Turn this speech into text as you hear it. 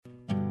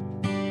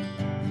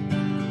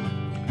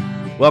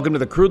Welcome to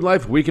the Crude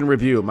Life Week in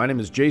Review. My name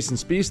is Jason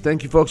Spees.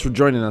 Thank you, folks, for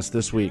joining us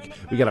this week.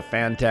 We got a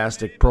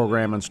fantastic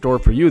program in store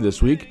for you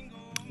this week.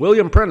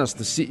 William Prentice,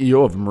 the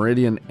CEO of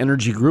Meridian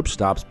Energy Group,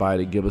 stops by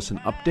to give us an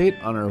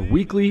update on our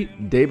weekly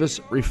Davis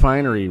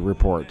Refinery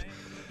report.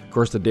 Of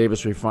course, the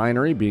Davis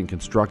Refinery being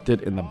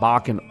constructed in the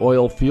Bakken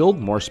oil field,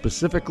 more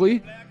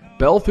specifically,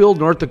 Belfield,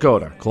 North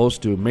Dakota, close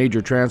to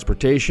major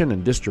transportation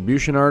and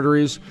distribution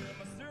arteries.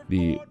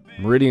 The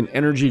Meridian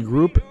Energy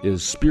Group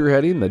is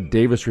spearheading the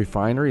Davis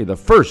Refinery, the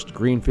first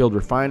greenfield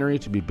refinery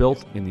to be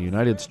built in the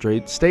United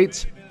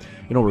States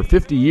in over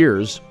 50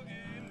 years,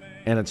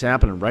 and it's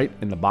happening right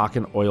in the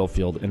Bakken oil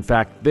field. In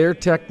fact, their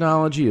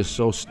technology is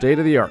so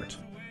state-of-the-art,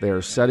 they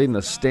are setting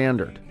the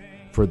standard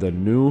for the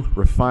new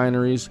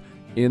refineries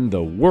in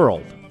the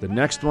world. The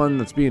next one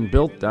that's being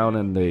built down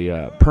in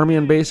the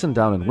Permian Basin,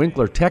 down in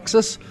Winkler,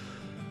 Texas,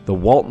 the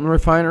Walton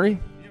Refinery.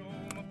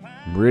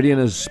 Meridian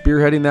is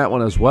spearheading that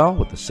one as well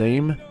with the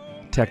same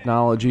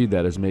technology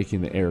that is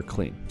making the air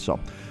clean. So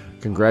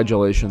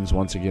congratulations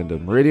once again to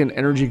Meridian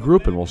Energy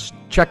Group, and we'll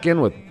check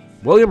in with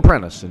William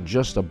Prentice in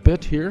just a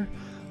bit here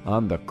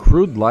on the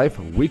Crude Life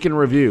Week in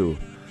Review.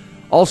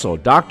 Also,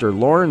 Dr.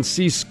 Lauren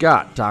C.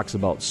 Scott talks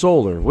about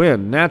solar,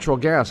 wind, natural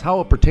gas,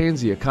 how it pertains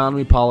to the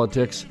economy,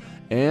 politics,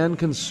 and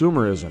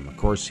consumerism. Of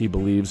course, he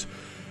believes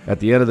at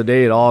the end of the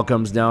day it all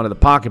comes down to the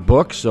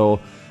pocketbook,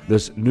 so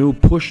this new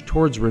push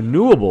towards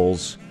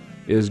renewables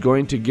is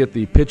going to get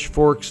the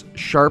pitchforks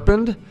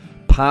sharpened,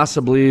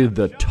 possibly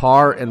the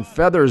tar and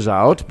feathers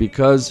out,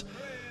 because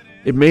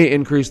it may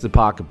increase the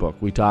pocketbook.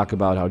 We talk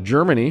about how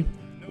Germany,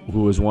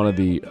 who is one of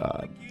the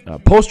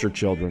poster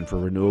children for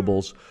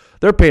renewables,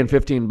 they're paying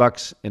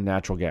 $15 in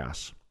natural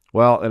gas.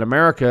 Well, in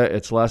America,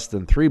 it's less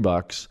than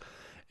 $3,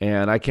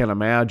 and I can't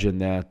imagine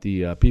that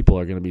the people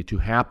are going to be too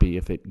happy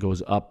if it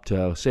goes up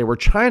to, say, where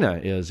China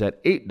is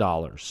at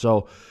 $8.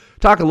 So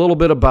talk a little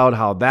bit about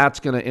how that's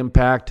going to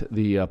impact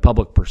the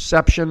public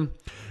perception,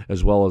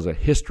 as well as a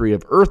history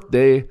of Earth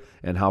Day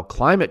and how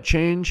climate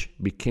change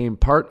became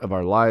part of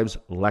our lives'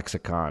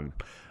 lexicon.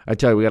 I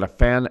tell you, we got a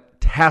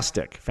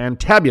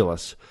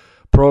fantabulous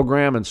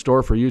program in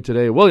store for you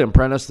today. William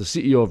Prentice, the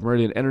CEO of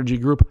Meridian Energy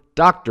Group,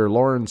 Dr.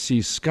 Lauren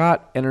C.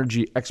 Scott,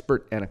 energy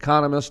expert and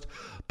economist,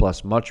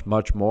 plus much,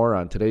 much more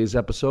on today's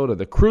episode of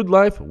the Crude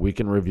Life Week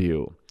in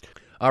Review.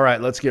 All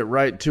right, let's get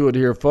right to it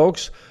here,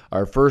 folks.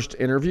 Our first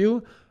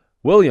interview,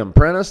 William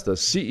Prentice, the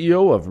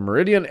CEO of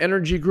Meridian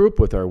Energy Group,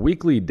 with our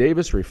weekly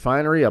Davis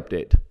Refinery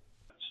update. And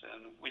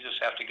we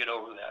just have to get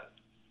over that.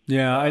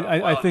 Yeah,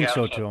 I think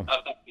so too. Nothing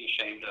to be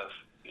ashamed of,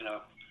 you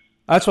know.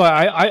 That's why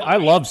I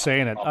love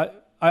saying it.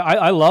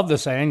 I love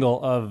this angle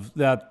of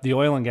that the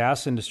oil and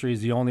gas industry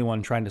is the only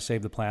one trying to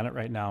save the planet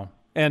right now.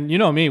 And you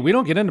know me, we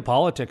don't get into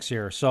politics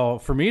here. So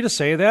for me to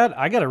say that,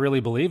 I got to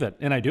really believe it.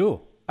 And I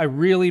do. I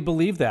really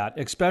believe that,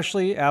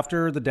 especially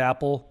after the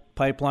DAPL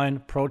pipeline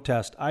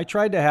protest. I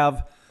tried to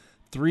have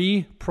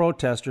 3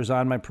 protesters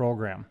on my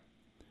program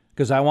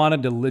because I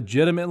wanted to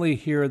legitimately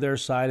hear their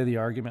side of the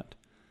argument.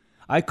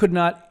 I could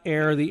not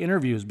air the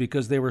interviews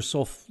because they were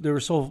so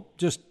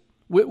just,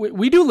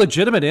 we do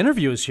legitimate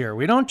interviews here.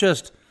 We don't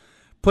just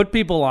put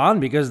people on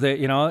because they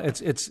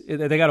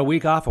got a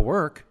week off of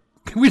work.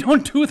 We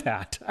don't do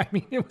that. I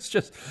mean, it was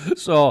just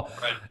so.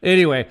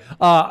 Anyway,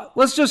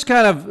 let's just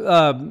kind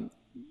of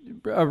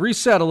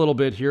reset a little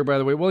bit here. By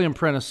the way, William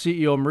Prentice,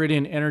 CEO of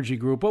Meridian Energy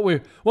Group. What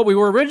we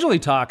were originally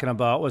talking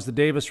about was the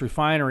Davis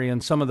Refinery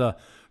and some of the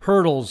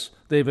hurdles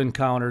they've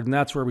encountered, and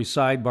that's where we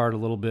sidebarred a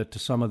little bit to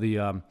some of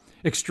the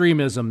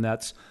extremism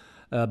that's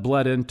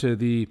bled into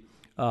the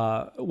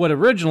what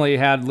originally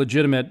had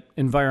legitimate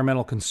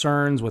environmental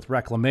concerns with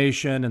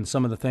reclamation and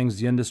some of the things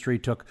the industry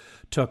took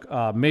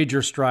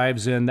major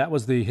strides in. That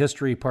was the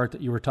history part that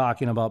you were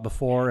talking about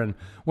before, and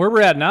where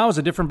we're at now is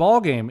a different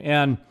ballgame.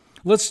 And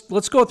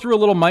let's go through a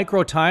little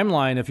micro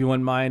timeline, if you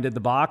wouldn't mind, at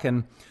the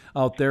Bakken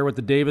out there with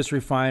the Davis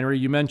Refinery.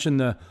 You mentioned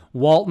the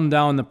Walton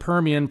down in the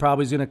Permian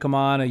probably is going to come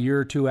on a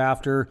year or two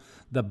after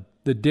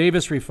the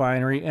Davis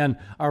Refinery. And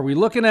are we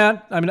looking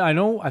at,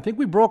 I think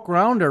we broke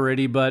ground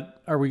already,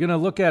 but are we going to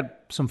look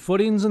at some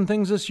footings and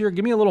things this year?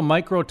 Give me a little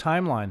micro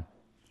timeline.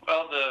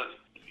 Well,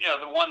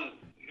 the one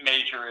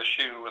major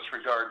issue with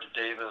regard to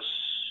Davis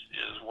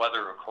is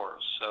weather, of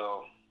course.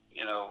 So,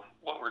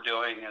 what we're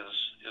doing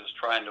is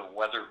trying to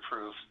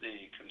weatherproof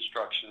the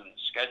construction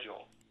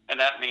schedule. And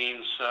that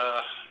means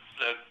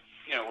that,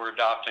 we're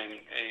adopting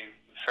a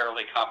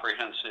fairly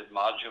comprehensive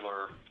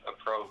modular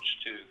approach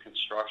to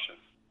construction.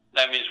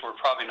 That means we're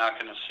probably not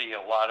going to see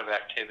a lot of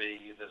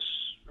activity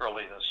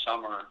early this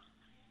summer.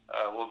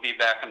 We'll be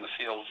back in the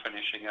field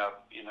finishing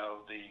up,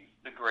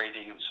 the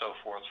grading and so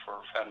forth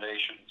for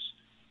foundations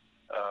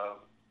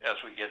as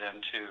we get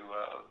into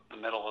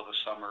the middle of the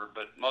summer.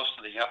 But most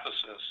of the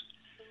emphasis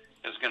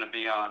is going to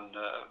be on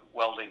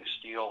welding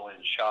steel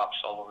in shops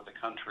all over the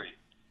country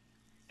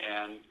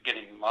and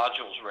getting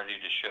modules ready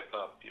to ship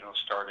up,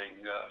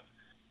 starting,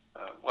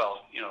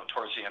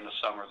 towards the end of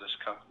summer this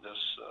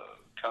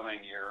coming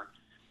year.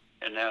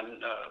 And then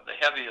the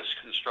heaviest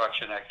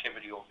construction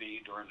activity will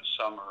be during the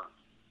summer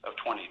of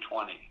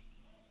 2020.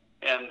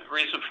 And the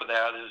reason for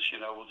that is,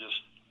 we'll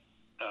just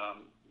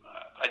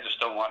I just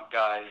don't want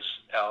guys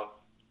out,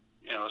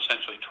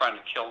 essentially trying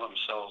to kill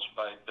themselves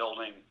by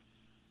building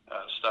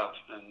stuff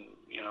and,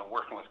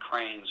 working with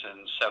cranes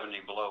in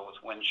 70 below with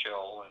wind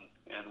chill.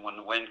 And when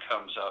the wind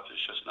comes up,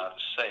 it's just not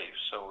as safe.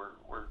 So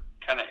we're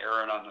kind of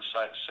erring on the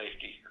side of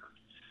safety here.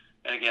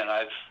 And again,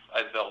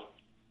 I've built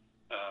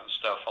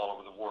stuff all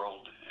over the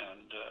world,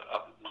 and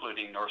up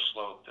including North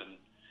Slope and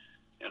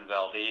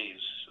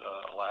Valdez,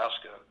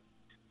 Alaska.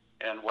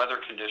 And weather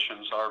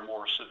conditions are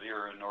more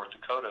severe in North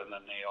Dakota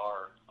than they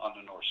are on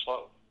the North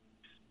Slope.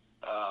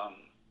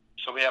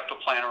 So we have to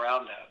plan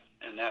around that.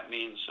 And that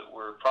means that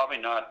we're probably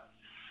not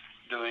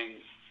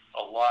doing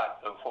a lot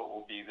of what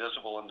will be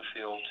visible in the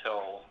field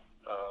till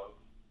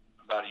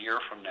about a year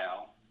from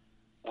now,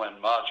 when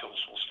modules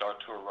will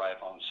start to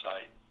arrive on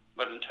site.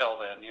 But until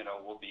then,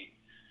 we'll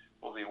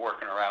be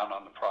working around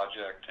on the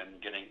project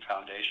and getting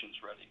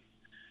foundations ready.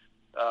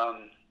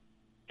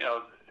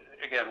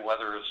 Again,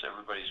 weather is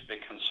everybody's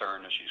big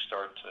concern as you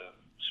start to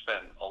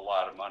spend a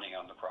lot of money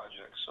on the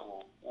project.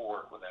 So we'll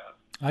work with that.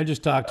 I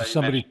just talked to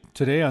somebody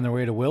today on their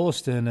way to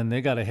Williston, and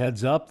they got a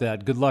heads up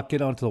that good luck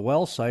getting onto the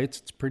well sites.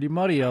 It's pretty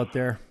muddy out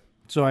there.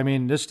 So, I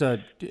mean, just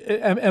to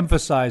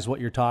emphasize what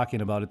you're talking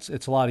about,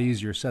 it's a lot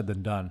easier said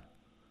than done.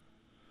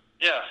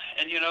 Yeah,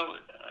 and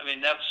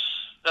that's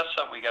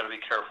something we got to be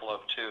careful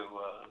of too.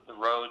 The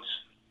roads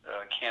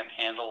can't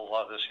handle a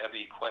lot of this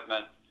heavy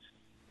equipment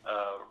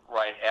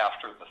right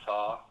after the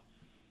thaw.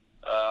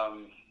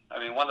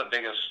 One of the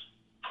biggest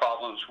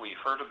problems we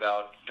heard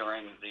about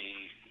during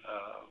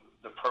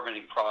the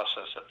permitting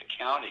process at the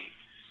county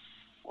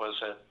was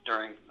that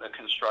during the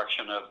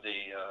construction of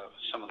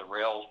some of the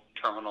rail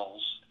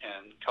terminals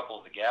and a couple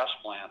of the gas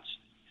plants,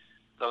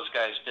 those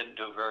guys didn't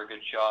do a very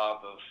good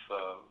job of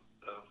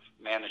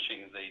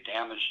managing the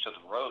damage to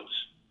the roads.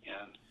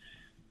 And,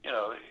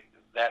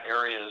 that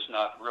area is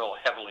not real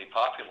heavily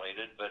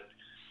populated, but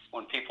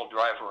when people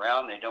drive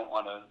around, they don't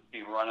want to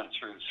be running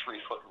through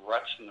 3-foot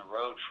ruts in the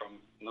road from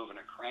moving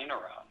a crane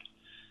around.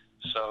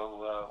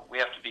 So we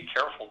have to be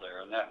careful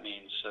there, and that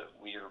means that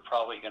we are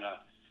probably going to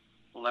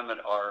limit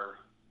our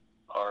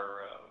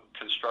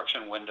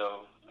construction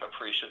window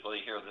appreciably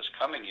here this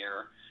coming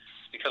year,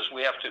 because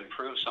we have to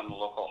improve some of the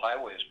local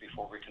highways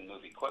before we can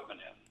move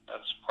equipment in.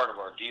 That's part of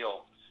our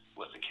deal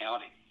with the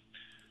county.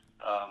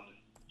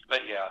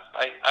 But yeah,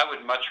 I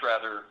would much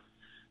rather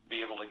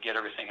be able to get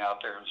everything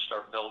out there and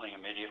start building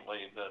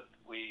immediately, but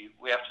we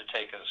have to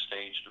take a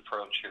staged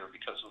approach here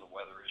because of the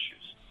weather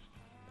issues.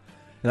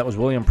 And that was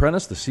William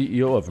Prentice, the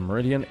CEO of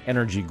Meridian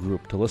Energy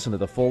Group. To listen to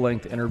the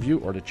full-length interview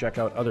or to check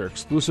out other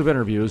exclusive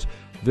interviews,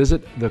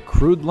 visit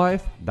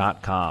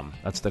thecrudelife.com.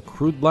 That's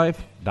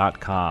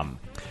thecrudelife.com.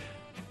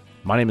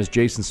 My name is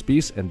Jason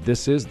Spees, and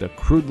this is the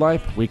Crude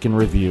Life Week in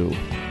Review.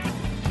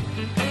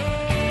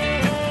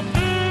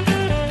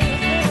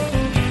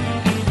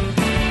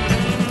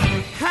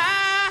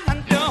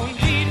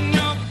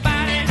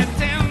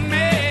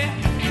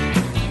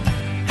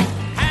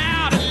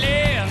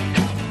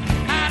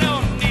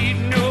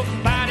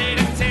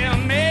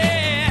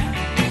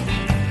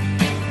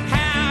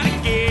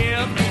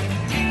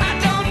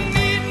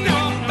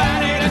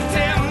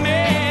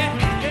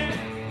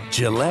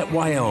 Gillette,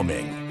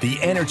 Wyoming, the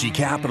energy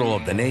capital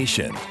of the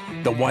nation.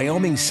 The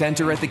Wyoming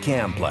Center at the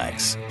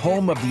Camplex,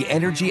 home of the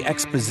Energy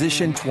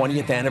Exposition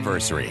 20th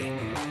anniversary.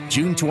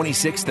 June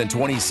 26th and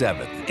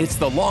 27th, it's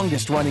the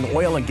longest running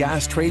oil and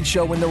gas trade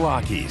show in the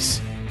Rockies.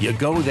 You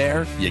go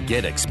there, you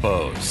get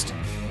exposed.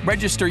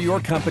 Register your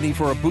company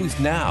for a booth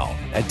now.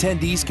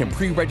 Attendees can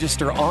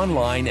pre-register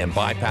online and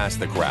bypass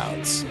the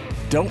crowds.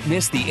 Don't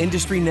miss the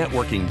industry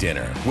networking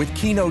dinner with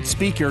keynote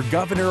speaker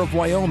Governor of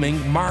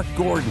Wyoming, Mark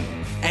Gordon.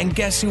 And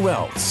guess who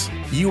else?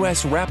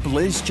 U.S. Rep.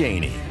 Liz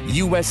Cheney,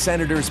 U.S.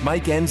 Senators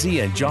Mike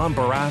Enzi and John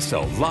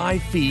Barrasso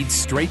live feeds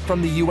straight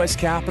from the U.S.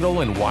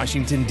 Capitol in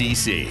Washington,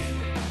 D.C.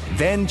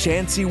 Then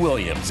Chancey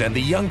Williams and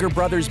the Younger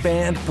Brothers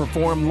Band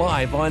perform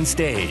live on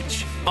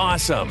stage.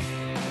 Awesome!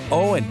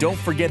 Oh, and don't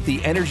forget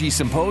the Energy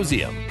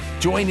Symposium.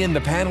 Join in the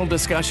panel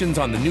discussions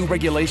on the new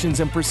regulations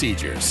and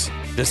procedures.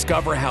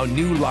 Discover how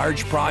new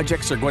large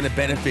projects are going to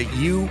benefit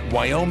you,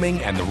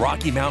 Wyoming, and the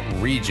Rocky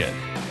Mountain region.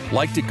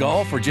 Like to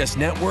golf or just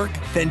network?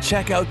 Then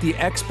check out the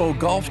Expo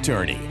Golf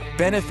Tourney,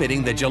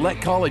 benefiting the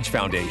Gillette College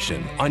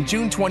Foundation on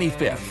June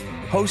 25th,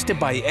 hosted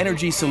by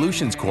Energy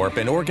Solutions Corp.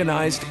 And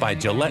organized by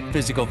Gillette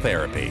Physical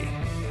Therapy.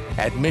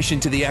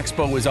 Admission to the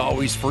Expo is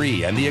always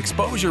free, and the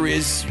exposure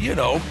is,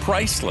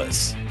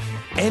 priceless.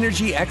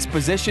 Energy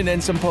Exposition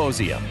and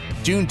Symposium,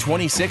 June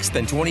 26th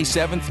and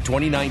 27th,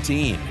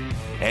 2019.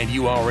 And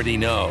you already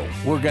know,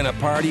 we're gonna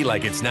party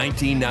like it's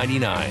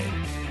 1999.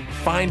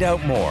 Find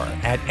out more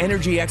at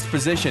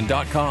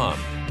energyexposition.com.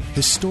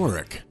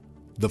 Historic,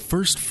 the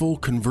first full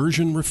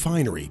conversion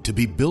refinery to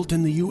be built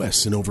in the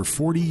U.S. in over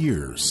 40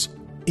 years.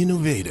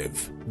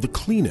 Innovative, the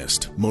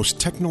cleanest, most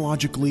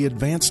technologically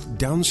advanced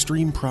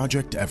downstream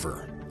project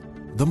ever.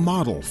 The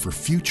model for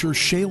future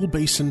shale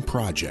basin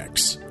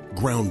projects.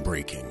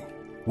 Groundbreaking,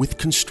 with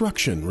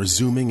construction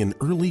resuming in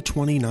early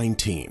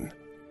 2019.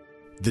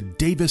 The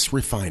Davis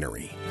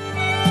Refinery.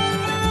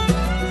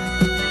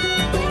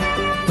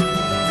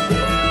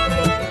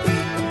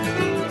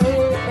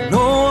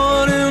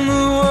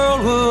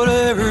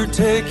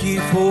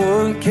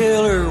 for a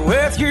killer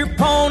with your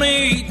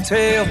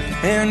ponytail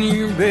and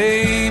your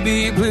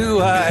baby blue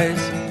eyes.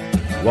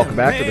 Welcome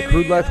back to the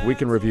Crude Life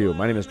Week in Review.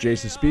 My name is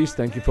Jason Spees.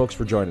 Thank you, folks,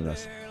 for joining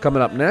us.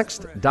 Coming up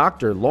next,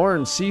 Dr.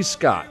 Lauren C.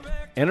 Scott,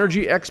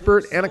 energy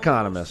expert and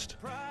economist.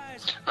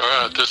 All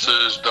right, this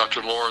is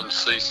Dr. Lauren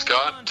C.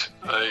 Scott,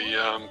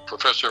 a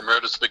professor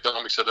emeritus of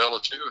economics at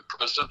LSU and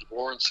president of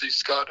Lauren C.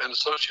 Scott and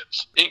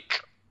Associates, Inc.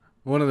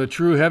 One of the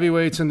true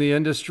heavyweights in the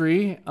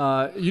industry.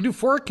 You do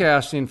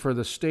forecasting for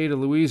the state of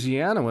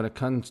Louisiana when it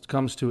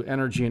comes to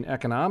energy and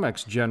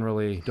economics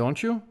generally,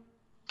 don't you?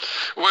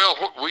 Well,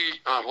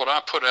 what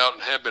I put out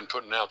and have been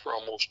putting out for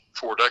almost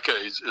 4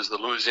 decades is the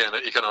Louisiana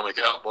Economic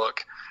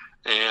Outlook.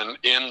 And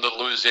in the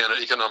Louisiana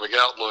Economic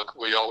Outlook,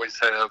 we always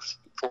have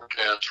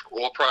forecasts for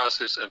oil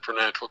prices and for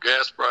natural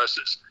gas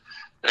prices,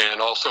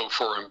 and also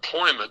for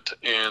employment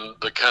in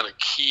the kind of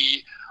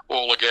key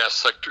oil and gas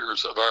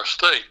sectors of our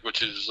state,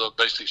 which is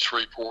basically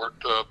Shreveport,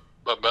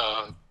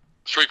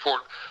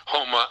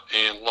 Houma,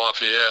 and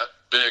Lafayette,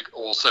 big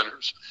oil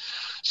centers.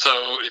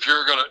 So if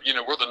you're going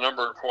to, we're the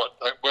number,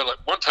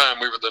 at one time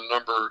we were the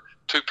number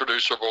 2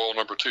 producer of oil,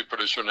 number 2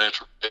 producer of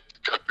natural gas.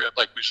 I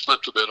think we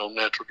slipped a bit on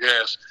natural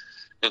gas.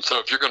 And so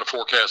if you're going to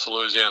forecast the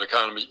Louisiana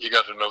economy, you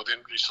got to know the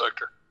energy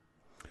sector.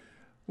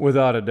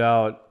 Without a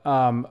doubt.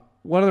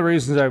 One of the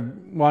reasons I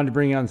wanted to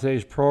bring you on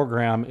today's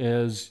program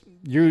is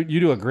you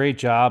do a great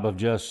job of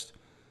just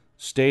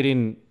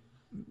stating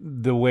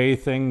the way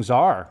things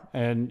are,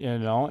 and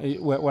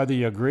whether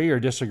you agree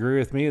or disagree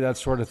with me, that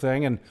sort of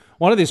thing. And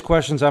one of these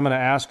questions I'm going to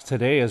ask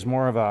today is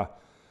more of a,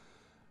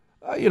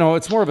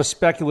 it's more of a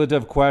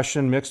speculative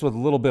question mixed with a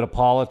little bit of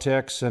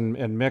politics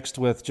and mixed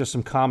with just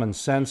some common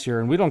sense here.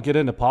 And we don't get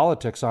into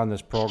politics on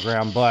this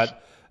program,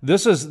 but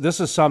this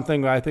is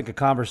something I think a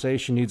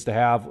conversation needs to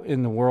have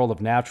in the world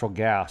of natural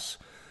gas.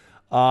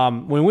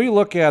 When we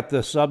look at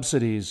the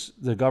subsidies,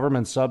 the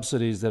government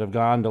subsidies that have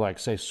gone to, like,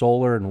 say,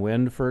 solar and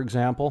wind, for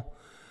example,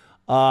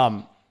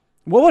 what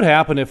would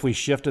happen if we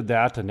shifted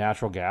that to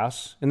natural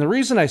gas? And the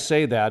reason I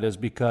say that is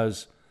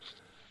because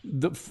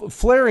the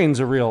flaring's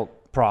a real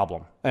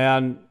problem.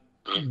 And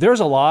there's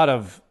a lot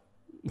of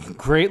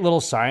great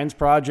little science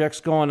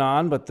projects going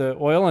on, but the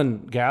oil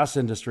and gas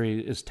industry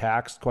is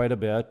taxed quite a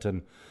bit,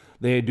 and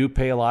they do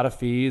pay a lot of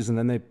fees, and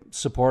then they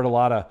support a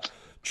lot of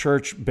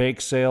church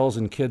bake sales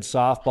and kids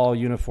softball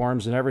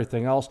uniforms and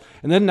everything else.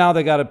 And then now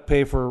they got to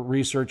pay for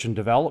research and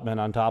development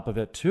on top of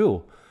it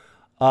too.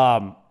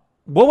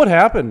 What would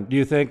happen, do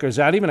you think? Is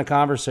that even a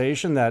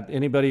conversation that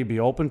anybody would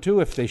be open to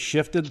if they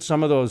shifted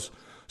some of those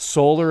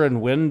solar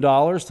and wind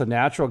dollars to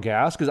natural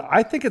gas? Because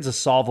I think it's a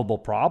solvable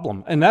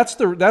problem. And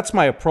that's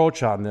my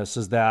approach on this,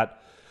 is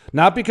that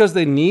not because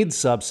they need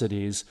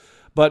subsidies,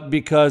 but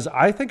because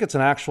I think it's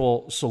an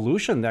actual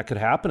solution that could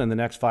happen in the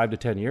next 5 to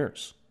 10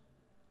 years.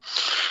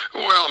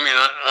 Well, I mean,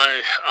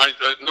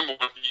 I number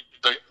one,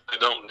 they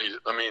don't need it.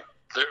 I mean,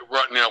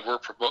 right now we're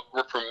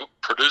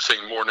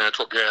producing more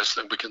natural gas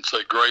than we can say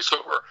grace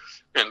over.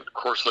 And of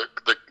course,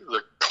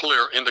 the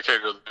clear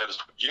indicator of that is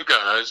what you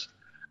guys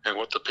and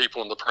what the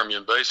people in the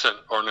Permian Basin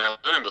are now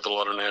doing with a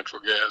lot of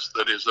natural gas.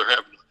 That is, they're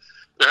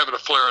having to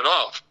flare it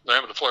off. They're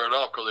having to flare it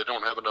off because they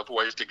don't have enough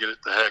ways to get it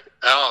the heck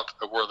out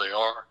of where they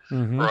are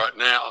right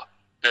now.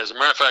 As a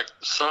matter of fact,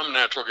 some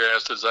natural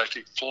gas is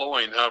actually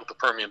flowing out of the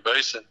Permian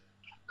Basin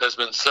has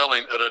been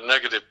selling at a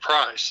negative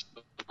price.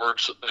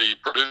 The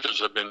producers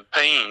have been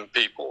paying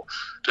people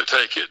to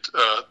take it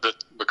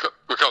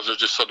because there's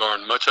just so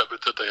darn much of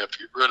it that they have to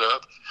get rid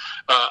of.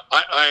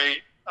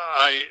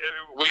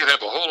 We could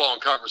have a whole long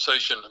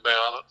conversation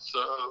about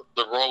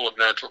the role of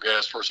natural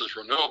gas versus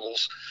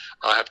renewables.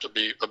 I have to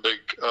be a big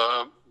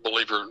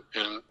believer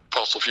in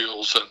fossil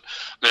fuels and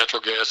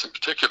natural gas in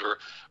particular.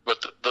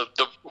 But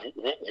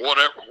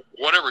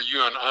whatever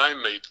you and I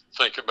may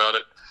think about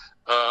it,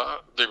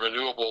 the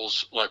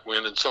renewables like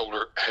wind and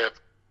solar have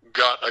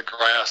got a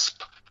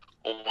grasp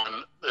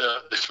on,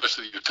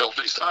 especially the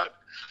utility side.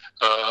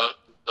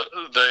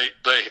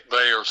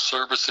 They are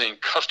servicing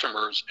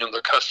customers, and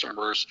the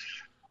customers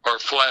are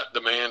flat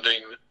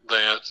demanding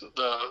that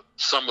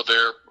some of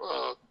their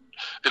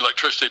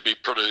electricity be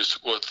produced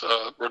with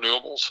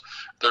renewables.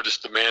 They're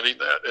just demanding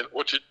that, and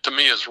which to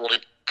me is really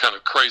kind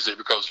of crazy,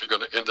 because you're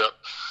going to end up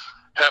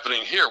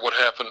happening here what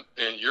happened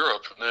in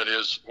Europe, and that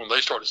is when they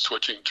started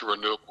switching to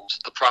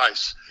renewables, the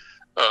price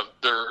of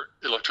their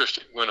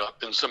electricity went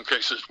up. In some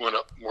cases, went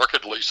up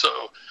markedly, so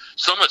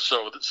much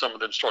so that some of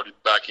them started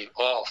backing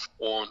off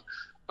on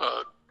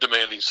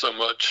demanding so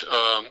much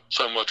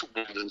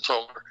wind and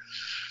solar.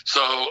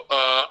 So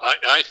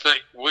I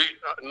think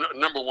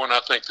number one, I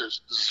think there's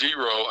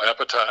zero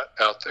appetite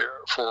out there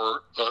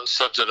for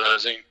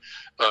subsidizing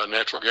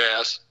natural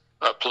gas,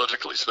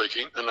 politically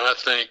speaking, and I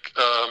think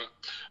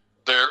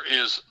there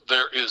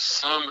is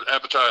some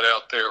appetite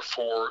out there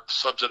for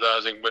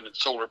subsidizing wind and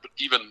solar, but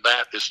even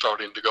that is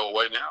starting to go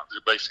away now.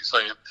 They're basically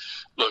saying,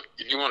 look,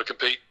 if you want to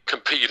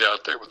compete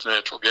out there with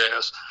natural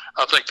gas,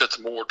 I think that's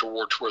more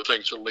towards where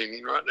things are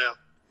leaning right now.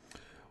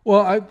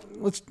 Well,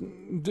 let's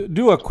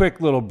do a quick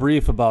little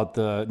brief about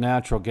the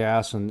natural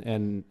gas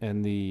and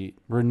the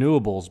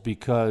renewables,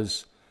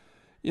 because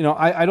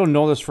I don't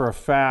know this for a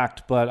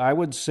fact, but I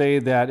would say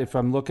that if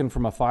I'm looking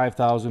from a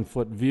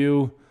 5,000-foot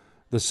view,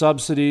 the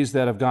subsidies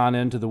that have gone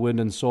into the wind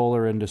and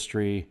solar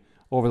industry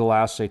over the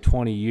last, say,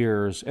 20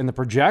 years, and the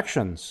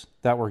projections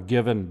that were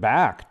given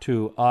back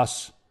to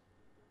us,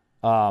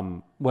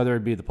 whether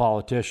it be the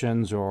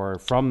politicians or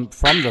from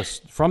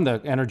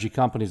the energy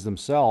companies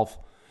themselves,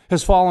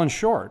 has fallen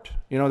short.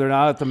 They're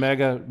not at the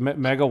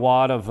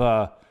megawatt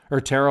of or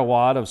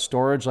terawatt of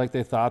storage like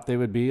they thought they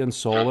would be in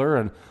solar.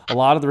 And a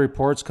lot of the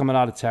reports coming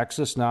out of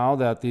Texas now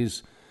that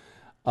these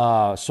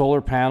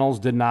solar panels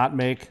did not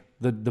make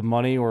the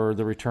money or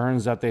the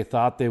returns that they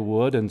thought they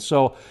would. And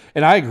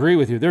I agree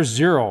with you. There's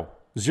zero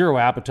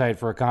appetite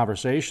for a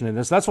conversation in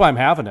this. That's why I'm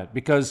having it,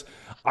 because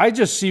I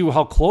just see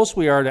how close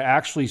we are to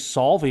actually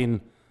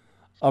solving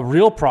a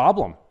real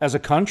problem as a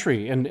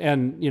country.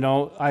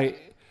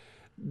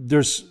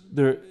 It's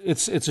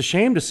a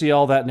shame to see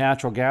all that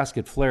natural gas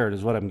get flared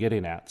is what I'm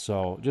getting at.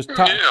 So just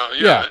I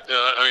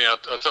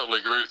totally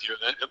agree with you.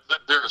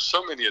 There are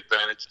so many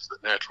advantages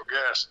that natural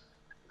gas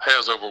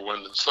has over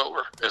wind and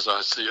solar, as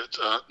I see it.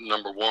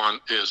 Number one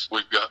is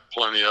we've got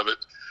plenty of it.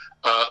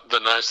 The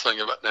nice thing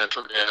about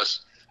natural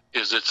gas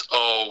is it's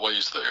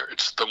always there.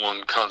 It's the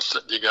one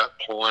constant. You got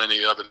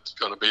plenty of it. It's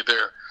going to be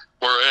there.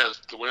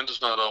 Whereas the wind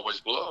does not always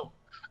blow,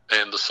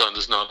 and the sun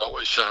does not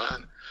always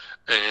shine.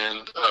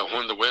 And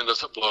when the wind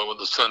doesn't blow and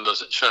the sun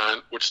doesn't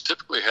shine, which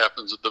typically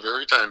happens at the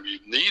very time you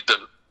need the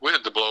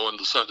wind to blow and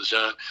the sun to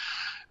shine,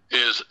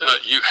 is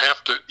you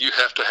have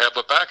to have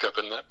a backup,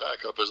 and that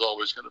backup is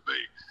always going to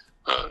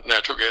be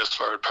natural gas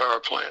fired power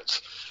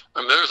plants.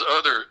 I mean,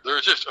 there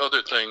are just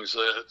other things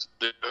that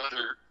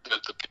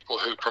the people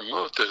who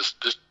promote this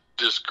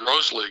just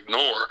grossly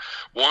ignore.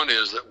 One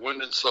is that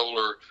wind and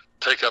solar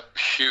take up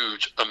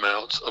huge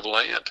amounts of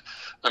land.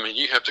 I mean,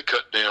 you have to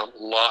cut down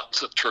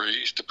lots of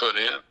trees to put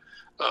in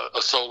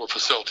a solar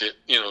facility,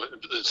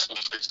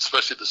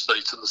 especially the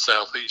states in the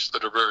southeast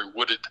that are very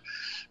wooded.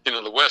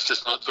 The west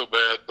is not so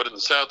bad, but in the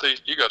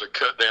southeast, you got to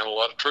cut down a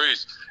lot of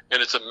trees.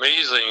 And it's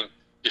amazing,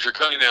 if you're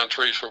cutting down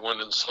trees for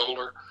wind and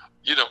solar,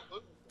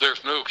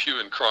 there's no hue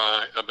and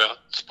cry about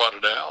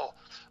spotted owl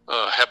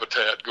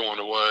habitat going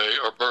away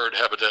or bird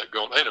habitat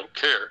going. They don't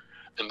care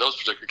in those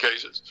particular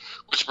cases.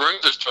 Which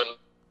brings us to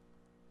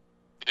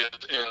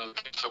in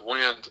the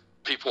wind.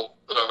 People,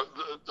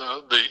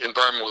 the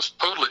environmentalists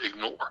totally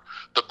ignore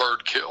the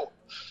bird kill.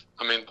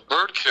 I mean, the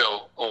bird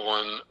kill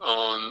on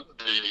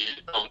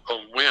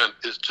wind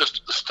is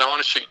just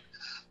astonishing.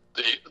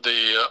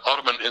 The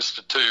Audubon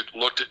Institute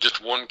looked at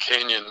just one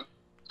canyon,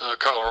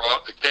 California.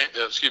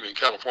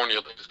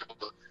 I think it's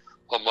called the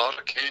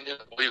Amata Canyon.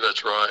 I believe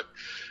that's right.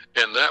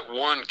 And that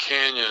one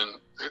canyon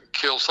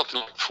kills something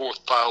like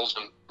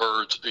 4,000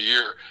 birds a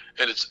year,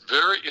 and it's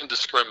very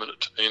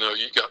indiscriminate.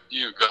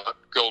 You got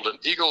golden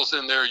eagles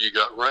in there, you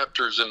got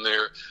raptors in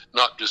there,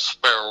 not just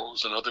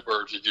sparrows and other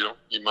birds that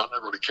you might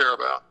not really care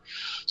about.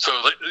 So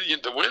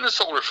the wind and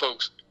solar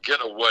folks get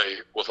away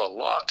with a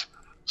lot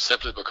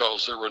simply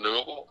because they're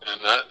renewable,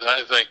 and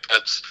I think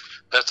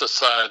that's a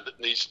side that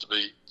needs to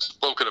be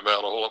spoken about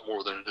a whole lot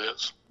more than it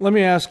is. Let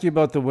me ask you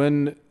about the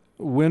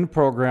wind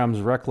program's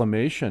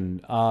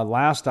reclamation.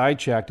 Last I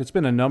checked, it's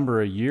been a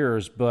number of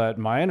years, but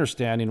my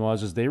understanding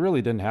is they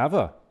really didn't have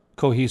a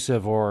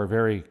cohesive or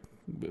very,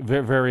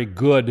 very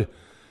good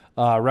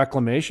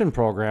reclamation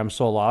program.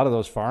 So a lot of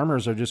those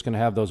farmers are just going to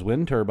have those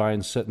wind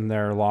turbines sitting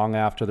there long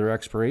after their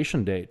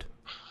expiration date.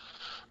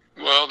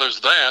 Well, there's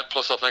that.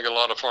 Plus, I think a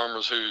lot of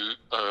farmers who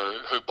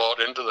bought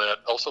into that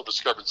also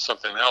discovered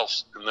something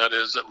else, and that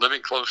is that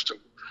living close to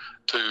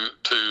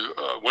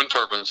wind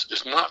turbines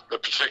is not a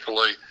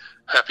particularly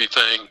happy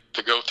thing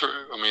to go through.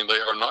 I mean, they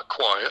are not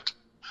quiet.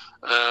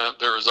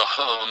 There is a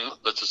hum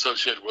that's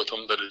associated with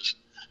them that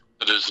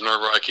is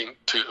nerve-wracking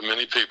to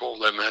many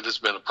people, and that has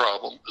been a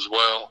problem as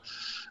well.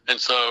 And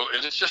so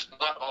it is just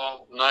not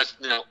all nice.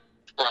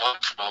 Where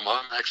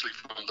I'm actually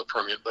from the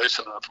Permian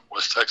Basin. I'm from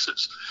West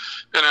Texas,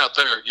 and out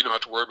there you don't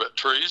have to worry about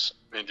trees,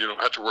 and you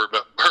don't have to worry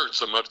about birds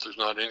so much. There's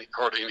not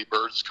hardly any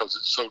birds because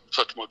it's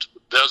such much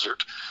of a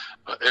desert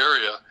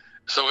area.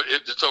 So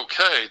it's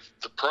okay.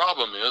 The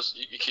problem is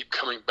you keep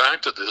coming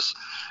back to this,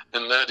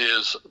 and that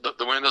is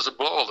the wind doesn't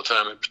blow all the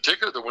time. In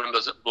particular, the wind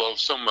doesn't blow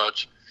so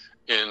much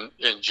in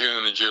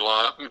June,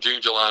 July,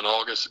 and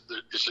August.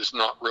 It's just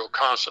not real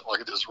constant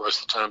like it is the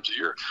rest of the times of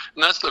year.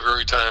 And that's the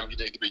very time you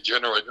need to be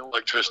generating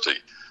electricity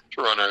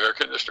to run our air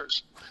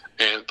conditioners.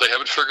 And they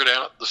haven't figured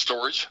out the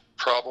storage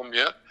problem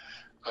yet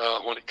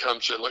when it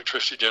comes to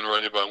electricity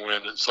generated by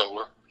wind and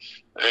solar.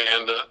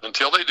 And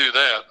until they do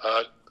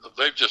that,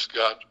 they've just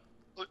got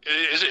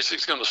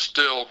it's going to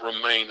still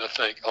remain, I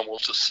think,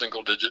 almost a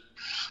single-digit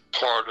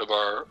part of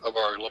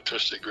our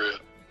electricity grid.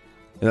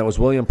 And that was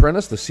William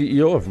Prentice, the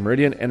CEO of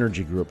Meridian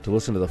Energy Group. To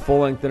listen to the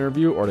full-length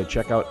interview or to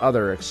check out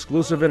other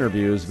exclusive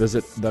interviews,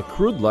 visit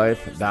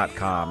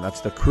thecrudelife.com.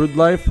 That's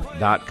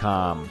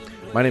thecrudelife.com.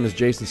 My name is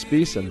Jason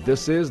Spees, and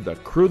this is the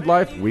Crude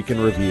Life Week in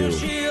Review.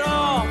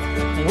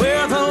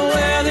 Where the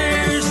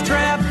leather's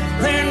trapped,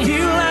 then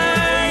you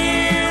lie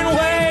and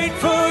wait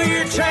for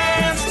your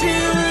chance to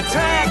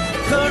attack,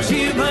 'cause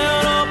you've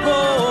been up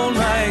all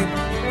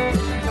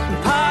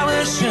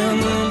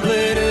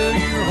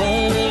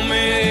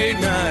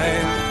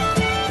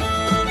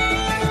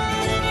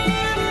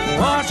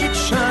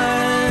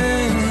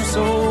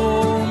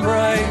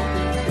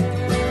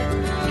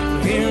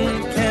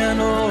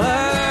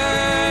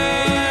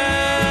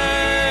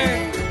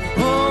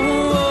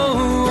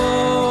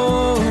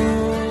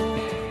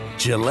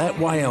Gillette,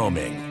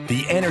 Wyoming,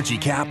 the energy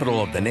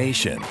capital of the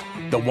nation.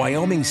 The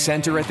Wyoming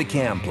Center at the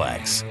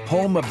Camplex,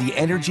 home of the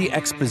Energy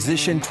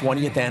Exposition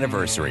 20th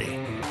anniversary.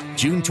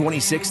 June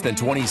 26th and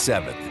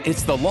 27th,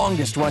 it's the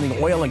longest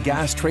running oil and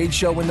gas trade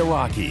show in the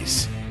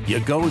Rockies.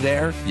 You go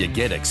there, you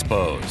get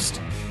exposed.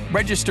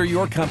 Register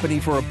your company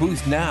for a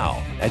booth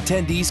now.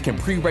 Attendees can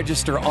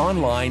pre-register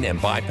online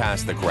and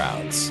bypass the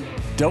crowds.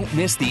 Don't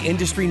miss the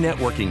industry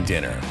networking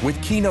dinner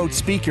with keynote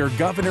speaker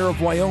Governor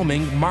of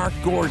Wyoming, Mark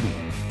Gordon.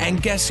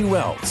 And guess who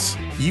else?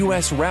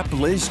 U.S. Rep.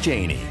 Liz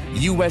Cheney,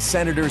 U.S.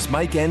 Senators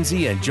Mike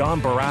Enzi and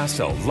John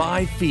Barrasso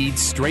live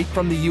feeds straight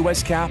from the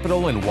U.S.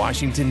 Capitol in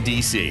Washington,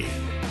 D.C.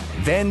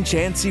 Then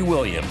Chancey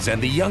Williams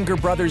and the Younger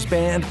Brothers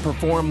Band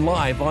perform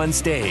live on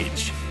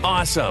stage.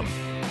 Awesome!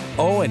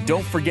 Oh, and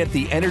don't forget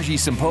the Energy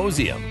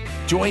Symposium.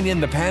 Join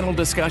in the panel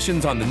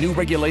discussions on the new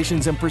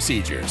regulations and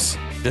procedures.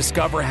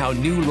 Discover how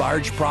new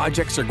large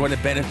projects are going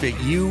to benefit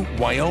you,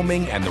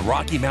 Wyoming, and the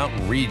Rocky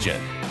Mountain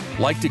region.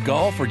 Like to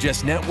golf or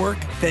just network?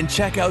 Then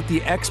check out the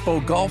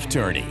Expo Golf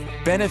Tourney,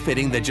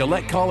 benefiting the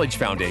Gillette College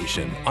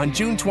Foundation on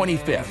June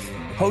 25th,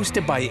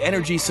 hosted by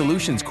Energy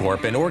Solutions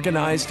Corp. And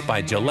organized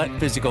by Gillette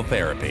Physical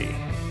Therapy.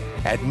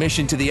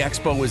 Admission to the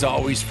Expo is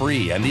always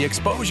free, and the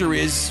exposure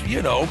is,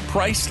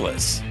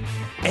 priceless.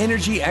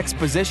 Energy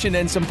Exposition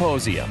and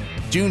Symposium,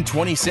 June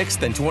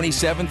 26th and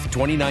 27th,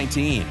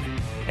 2019.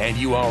 And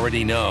you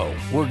already know,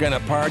 we're gonna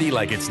party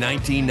like it's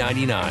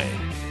 1999.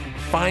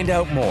 Find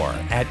out more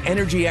at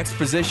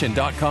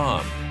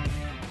energyexposition.com.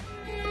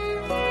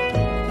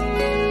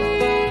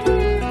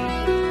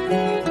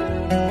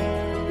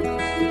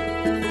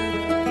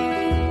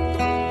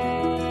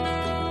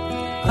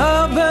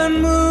 I've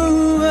been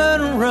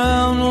moving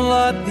around a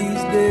lot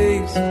these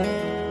days,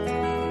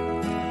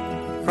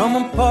 from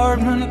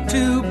apartment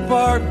to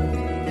apartment,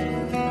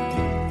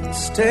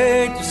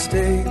 state to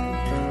state,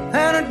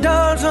 and it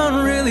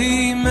doesn't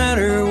really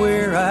matter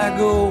where I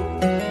go.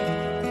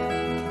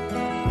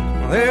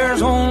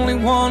 There's only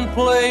one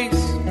place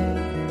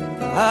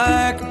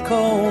I could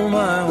call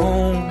my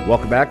home.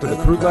 Welcome back to the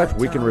Crude Life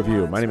Week in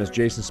Review. My name is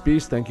Jason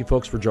Spees. Thank you,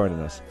 folks, for joining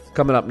us.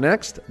 Coming up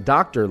next,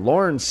 Dr.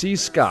 Lauren C.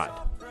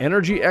 Scott,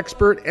 energy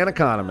expert and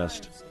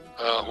economist.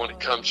 When it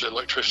comes to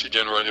electricity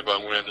generated by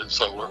wind and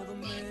solar.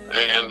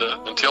 And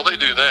until they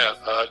do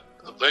that,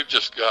 they've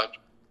just got,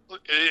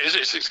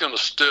 it's going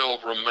to still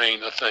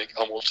remain, I think,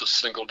 almost a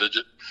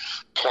single-digit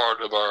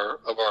part of our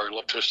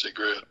electricity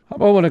grid. How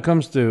about when it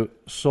comes to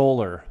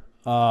solar?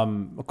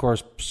 Of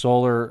course,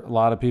 solar, a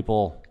lot of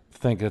people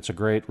think it's a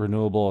great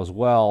renewable as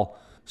well.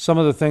 Some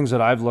of the things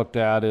that I've looked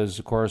at is,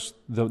 of course,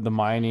 the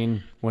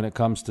mining when it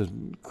comes to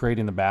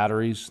creating the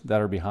batteries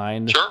that are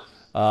behind. Sure.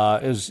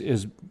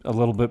 Is a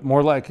little bit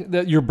more like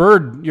your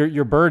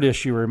bird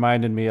issue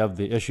reminded me of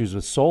the issues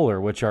with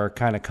solar, which are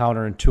kind of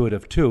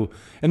counterintuitive too.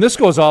 And this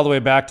goes all the way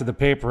back to the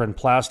paper and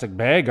plastic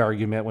bag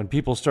argument when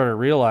people started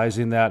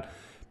realizing that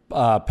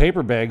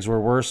paper bags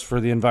were worse for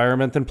the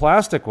environment than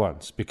plastic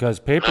ones, because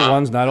paper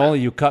ones, not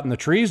only you cutting the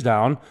trees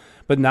down,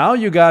 but now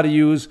you got to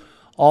use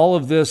all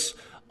of this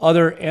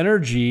other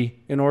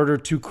energy in order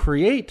to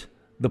create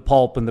the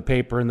pulp and the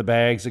paper and the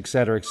bags, et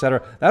cetera, et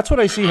cetera. That's what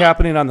I see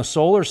happening on the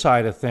solar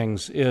side of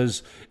things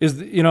is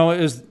between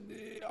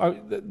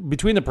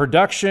the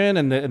production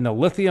and the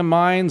lithium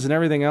mines and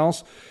everything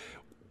else.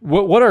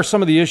 What are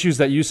some of the issues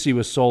that you see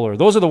with solar?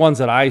 Those are the ones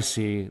that I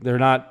see. They're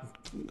not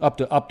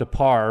up to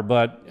par,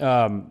 but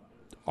there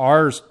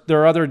are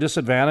other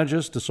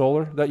disadvantages to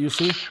solar that you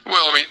see? Well,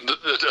 I mean,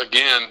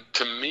 again,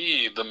 to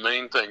me, the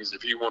main thing is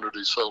if you want to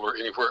do solar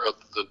anywhere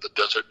other than the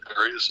desert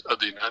areas of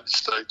the United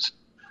States,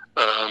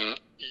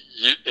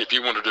 if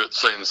you want to do it,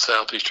 say, in the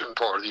southeastern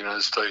part of the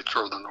United States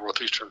or the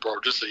northeastern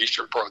part, just the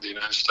eastern part of the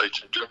United States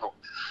in general,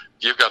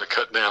 you've got to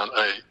cut down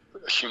a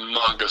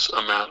humongous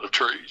amount of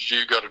trees.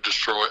 You've got to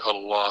destroy a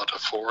lot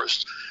of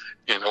forest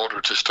in order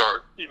to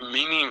start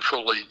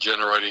meaningfully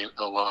generating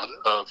a lot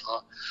of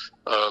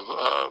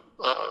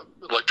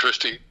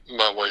electricity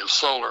by way of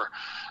solar.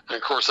 And,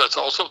 of course, that's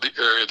also the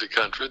area of the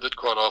country that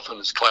quite often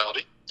is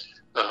cloudy.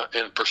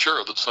 And for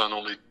sure, the sun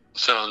only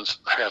shines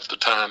half the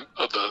time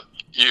of the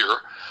year.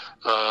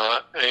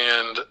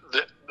 And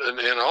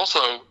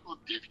also,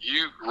 if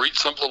you read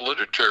some of the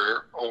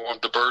literature on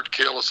the bird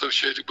kill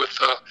associated with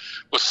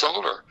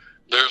solar,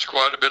 there's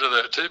quite a bit of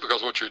that too,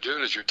 because what you're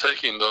doing is you're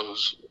taking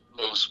those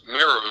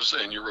mirrors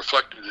and you're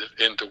reflecting it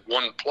into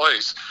one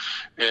place.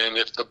 And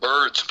if the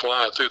birds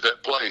fly through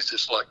that place,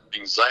 it's like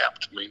being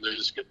zapped. I mean, they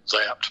just get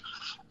zapped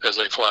as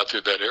they fly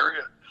through that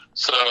area.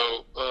 So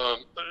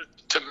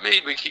to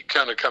me, we keep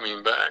kind of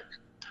coming back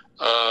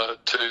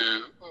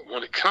to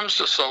when it comes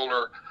to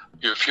solar,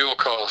 your fuel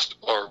costs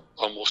are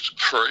almost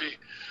free,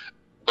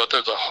 but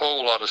there's a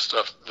whole lot of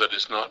stuff that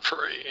is not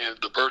free. And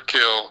the bird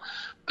kill,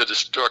 the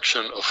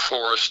destruction of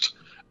forest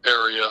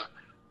area,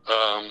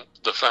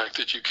 the fact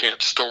that you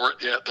can't store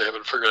it yet, they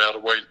haven't figured out a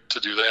way to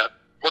do that.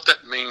 What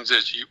that means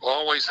is you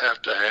always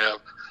have to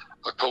have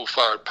a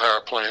coal-fired power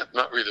plant,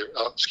 a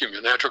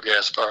natural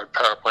gas-fired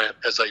power plant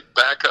as a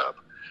backup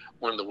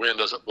when the wind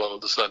doesn't blow,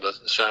 the sun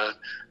doesn't shine,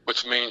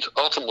 which means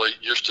ultimately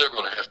you're still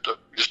going to have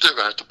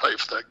to to pay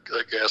for that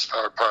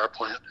gas-fired power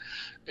plant.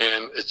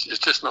 And it's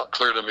just not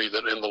clear to me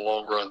that in the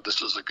long run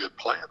this is a good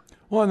plan.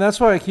 Well, and that's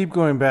why I keep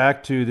going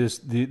back to this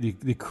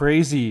the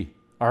crazy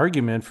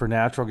argument for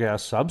natural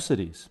gas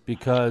subsidies,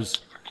 because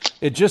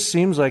it just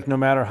seems like no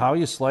matter how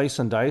you slice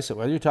and dice it,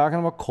 whether you're talking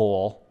about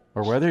coal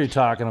or whether you're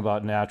talking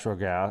about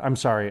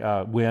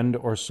wind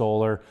or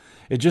solar,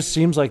 it just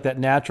seems like that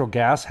natural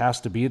gas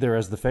has to be there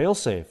as the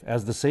fail-safe,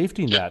 as the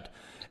safety net.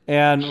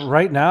 And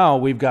right now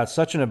we've got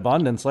such an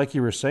abundance, like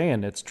you were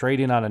saying, it's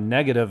trading on a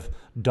negative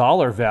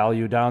dollar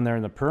value down there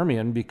in the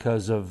Permian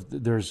because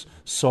there's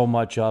so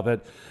much of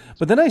it.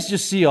 But then I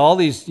just see all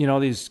these,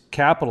 these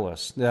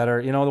capitalists that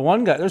are, the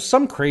one guy, there's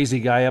some crazy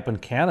guy up in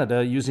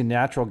Canada using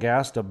natural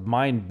gas to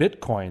mine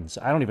Bitcoins.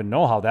 I don't even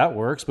know how that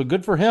works, but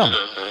good for him,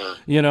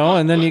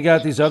 and then you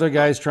got these other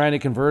guys trying to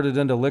convert it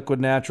into liquid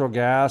natural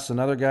gas and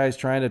other guys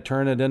trying to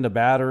turn it into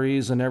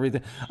batteries and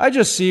everything. I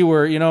just see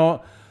where,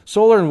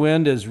 solar and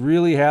wind has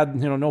really had,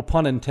 no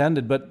pun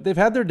intended, but they've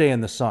had their day in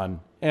the sun,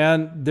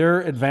 and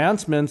their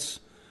advancements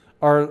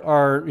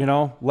are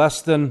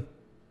less than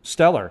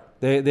stellar.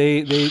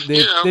 They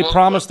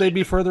promised they'd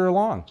be further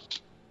along.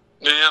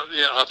 Yeah,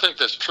 I think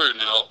that's true.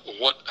 Now,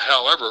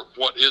 however,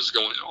 what is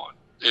going on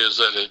is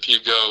that if you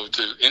go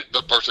to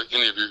virtually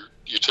any of your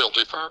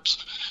utility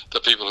firms, the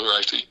people who are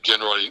actually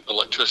generating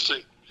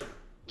electricity,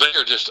 they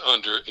are just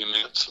under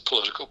immense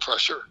political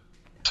pressure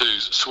to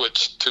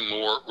switch to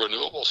more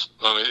renewables.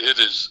 I mean, it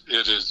is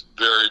a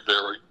very,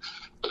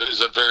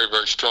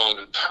 very strong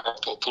and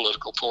powerful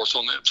political force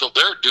on them. So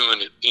they're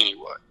doing it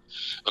anyway.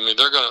 I mean,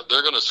 they're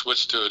gonna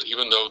switch to it,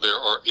 even though there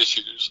are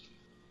issues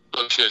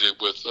associated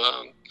with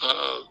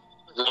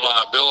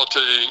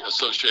reliability,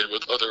 associated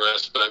with other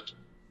aspects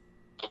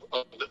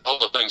of all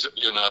the things that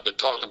you and I have been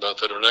talking about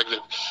that are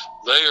negative.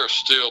 They are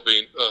still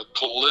being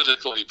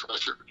politically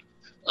pressured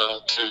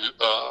to do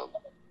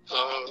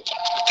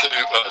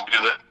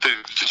that,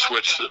 to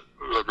switch to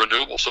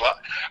renewables. So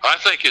I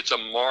think it's a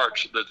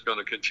march that's going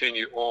to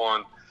continue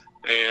on,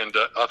 and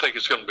I think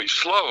it's going to be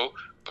slow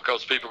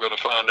because people are going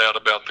to find out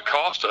about the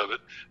cost of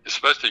it,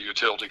 especially the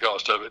utility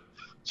cost of it.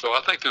 So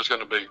I think there's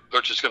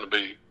just going to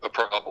be a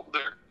problem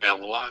there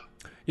down the line.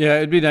 Yeah,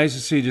 it'd be nice to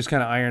see just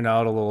kind of iron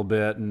out a little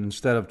bit, and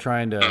instead of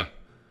trying to,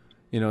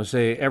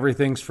 say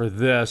everything's for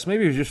this,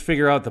 maybe you just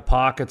figure out the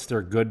pockets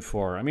they're good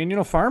for. I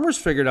mean, farmers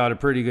figured out a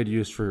pretty good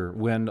use for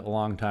wind a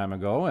long time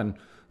ago, and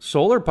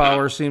solar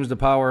power seems to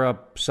power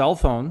up cell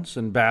phones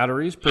and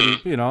batteries, pretty,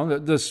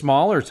 the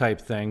smaller type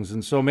things.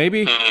 And so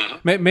maybe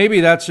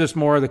that's just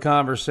more of the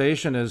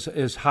conversation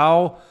is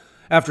how,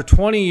 after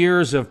 20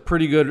 years of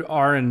pretty good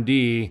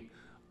R&D,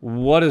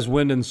 what is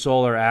wind and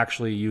solar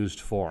actually used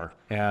for,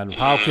 and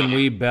how can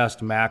we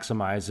best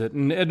maximize it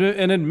and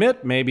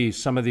admit maybe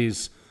some of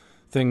these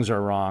things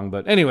are wrong.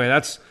 But anyway,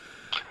 that's...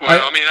 Well,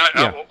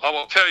 I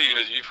will tell you,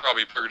 as you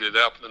probably figured it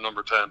out for the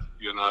number of times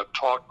you and I have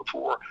talked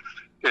before,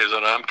 is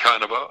that I'm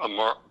kind of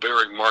a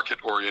very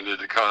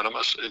market-oriented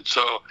economist. And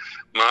so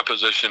my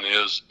position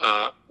is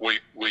we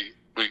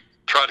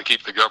try to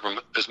keep the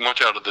government as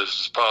much out of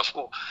this as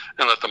possible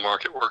and let the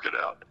market work it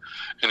out.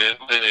 And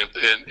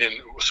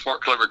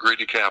smart, clever,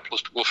 greedy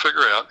capitalists will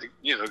figure out,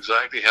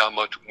 exactly how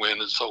much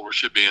wind and solar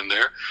should be in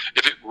there.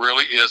 If it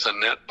really is a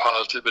net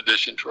positive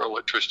addition to our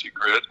electricity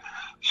grid,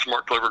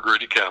 smart, clever,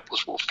 greedy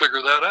capitalists will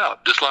figure that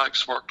out. Just like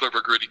smart,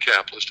 clever, greedy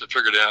capitalists have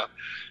figured out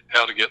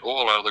how to get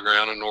oil out of the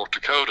ground in North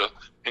Dakota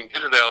and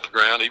get it out of the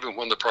ground even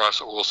when the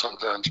price of oil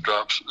sometimes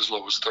drops as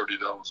low as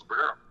 $30 a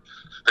barrel.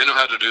 They know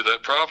how to do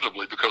that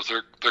profitably because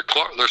they're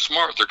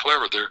smart, they're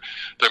clever, they're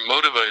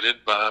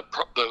motivated by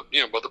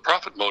the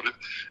profit motive,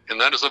 and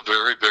that is a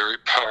very, very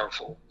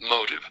powerful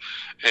motive.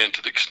 And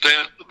to the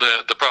extent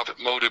that the profit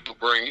motive will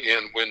bring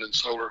in wind and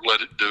solar,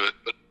 let it do it,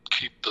 but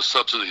keep the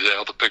subsidies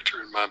out of the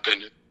picture, in my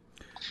opinion.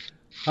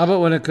 How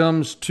about when it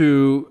comes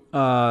to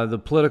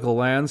the political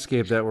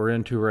landscape that we're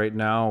into right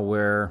now,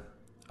 where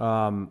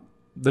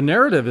the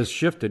narrative has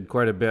shifted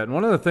quite a bit. And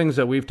one of the things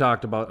that we've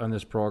talked about on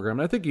this program,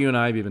 and I think you and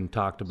I have even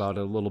talked about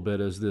it a little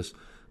bit, is this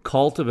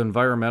cult of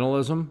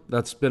environmentalism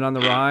that's been on the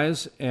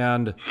rise.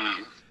 And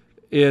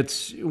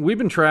we've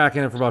been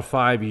tracking it for about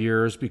 5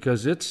 years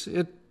because it's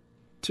kind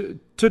of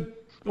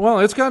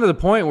the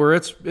point where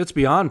it's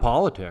beyond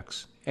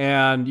politics.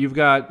 And you've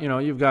got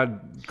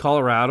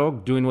Colorado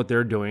doing what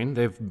they're doing.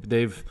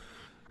 They've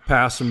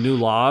passed some new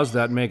laws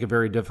that make it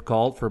very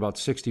difficult for about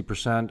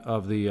 60%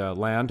 of the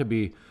land to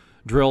be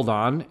drilled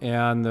on,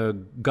 and the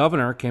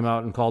governor came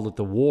out and called it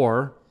the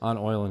war on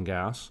oil and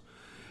gas.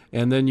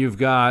 And then you've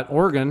got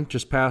Oregon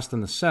just passed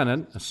in the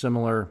Senate a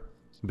similar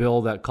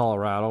bill that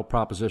Colorado,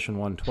 Proposition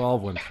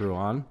 112, went through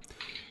on.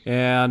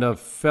 And a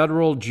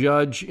federal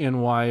judge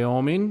in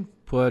Wyoming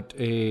put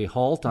a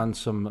halt on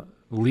some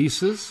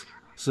leases,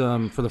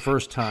 for the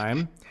first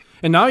time.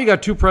 And now you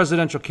got two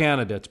presidential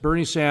candidates,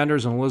 Bernie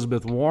Sanders and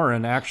Elizabeth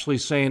Warren, actually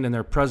saying in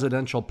their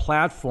presidential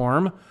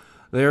platform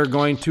they're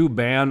going to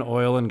ban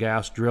oil and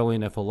gas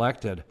drilling if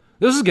elected.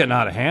 This is getting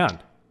out of hand.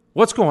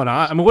 What's going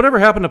on? I mean, whatever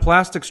happened to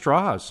plastic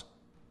straws?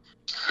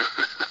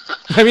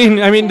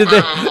 Yeah.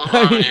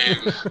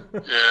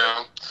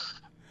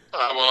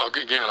 Well,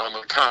 again, I'm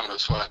an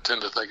economist, so I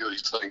tend to think of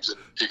these things in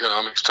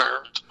economics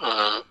terms.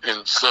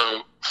 And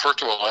so,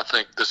 first of all, I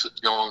think this has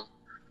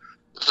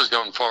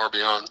gone far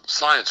beyond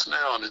science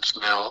now, and it's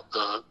now,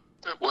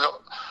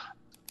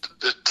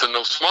 to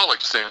no small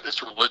extent,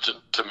 it's religion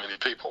to many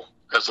people,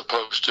 as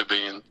opposed to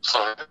being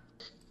science.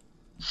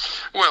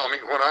 Well, I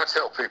mean, what I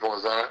tell people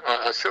is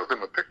I show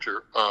them a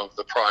picture of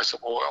the price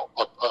of oil,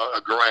 a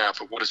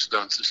graph of what it's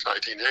done since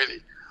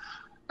 1980.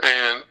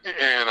 And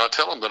I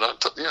tell them that I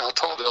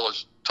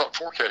taught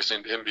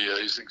forecasting to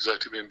MBAs,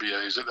 executive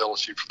MBAs at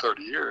LSU for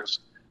 30 years.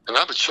 And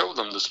I would show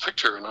them this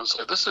picture, and I would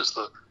say, this is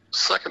the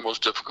second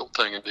most difficult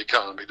thing in the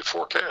economy to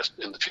forecast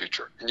in the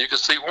future. And you can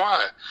see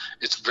why.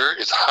 It's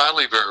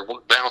highly variable.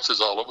 It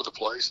bounces all over the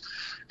place.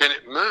 And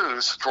it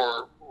moves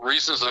for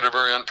reasons that are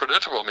very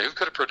unpredictable. I mean, who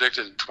could have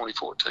predicted in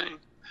 2014,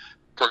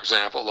 for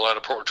example, the latter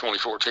part of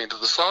 2014, that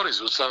the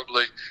Saudis would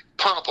suddenly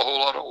pump a whole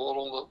lot of oil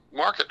on the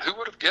market? Who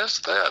would have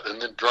guessed that?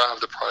 And then drive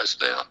the price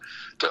down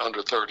to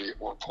under 30 at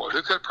one point.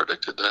 Who could have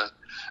predicted that?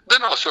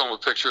 Then I'll show them a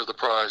picture of the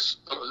price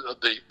of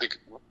the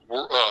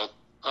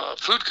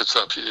food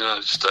consumption in the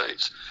United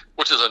States,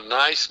 which is a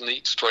nice,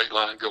 neat straight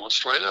line going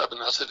straight up.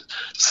 And I said,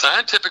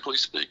 scientifically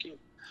speaking,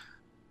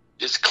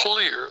 it's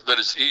clear that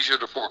it's easier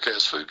to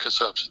forecast food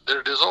consumption than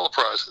it is oil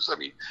prices. I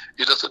mean,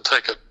 it doesn't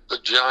take a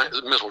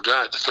mental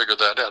giant to figure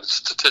that out. It's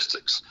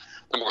statistics.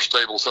 The more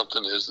stable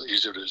something is, the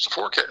easier it is to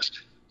forecast.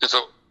 And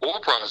so oil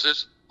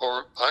prices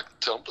are, I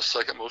tell them, the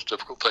second most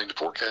difficult thing to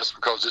forecast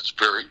because it's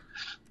very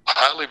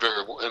highly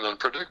variable and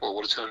unpredictable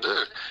what it's going to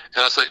do.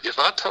 And I say, if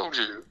I told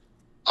you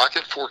I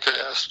could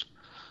forecast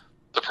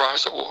the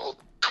price of oil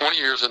 20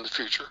 years in the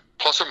future,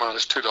 plus or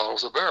minus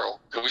 $2 a barrel,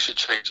 and we should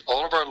change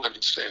all of our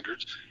living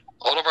standards,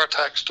 all of our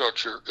tax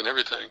structure and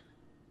everything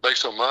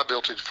based on my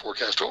ability to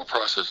forecast oil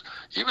prices,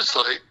 you would say,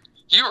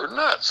 you are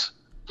nuts.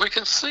 We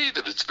can see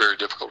that it's very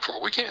difficult for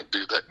us. We can't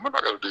do that. We're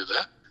not going to do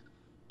that.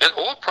 And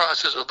oil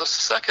prices are the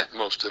second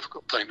most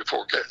difficult thing to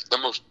forecast. The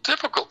most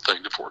difficult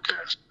thing to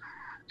forecast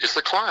is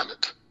the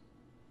climate.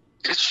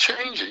 It's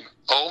changing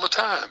all the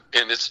time,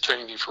 and it's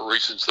changing for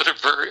reasons that are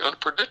very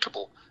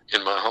unpredictable,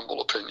 in my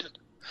humble opinion.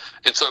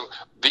 And so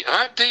the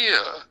idea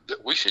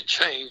that we should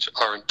change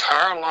our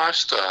entire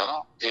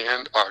lifestyle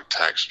and our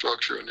tax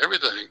structure and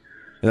everything.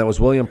 And that was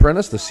William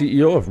Prentice, the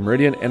CEO of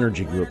Meridian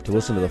Energy Group. To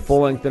listen to the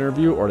full-length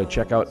interview or to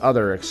check out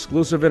other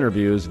exclusive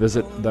interviews,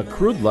 visit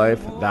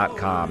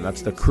thecrudelife.com.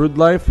 That's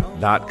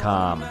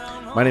thecrudelife.com.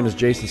 My name is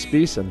Jason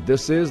Spees, and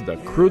this is the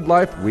Crude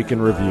Life Week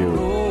in Review.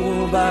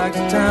 Go back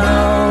to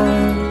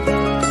town.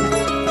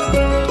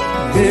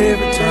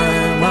 Every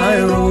time I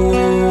roll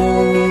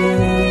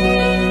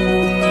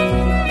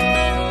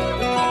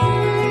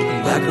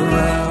back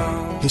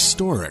around.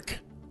 Historic.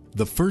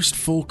 The first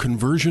full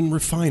conversion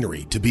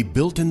refinery to be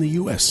built in the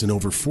U.S. in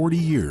over 40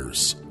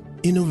 years.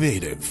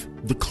 Innovative.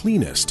 The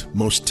cleanest,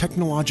 most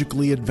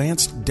technologically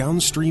advanced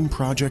downstream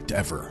project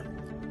ever.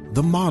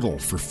 The model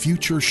for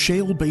future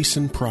shale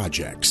basin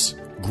projects.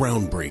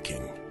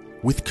 Groundbreaking.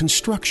 With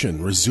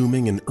construction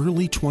resuming in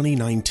early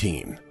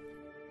 2019.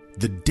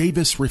 The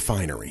Davis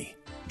Refinery.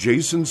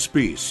 Jason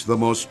Spees, the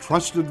most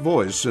trusted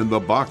voice in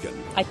the Bakken.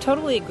 I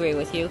totally agree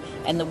with you,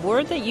 and the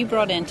word that you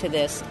brought into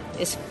this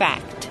is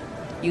fact.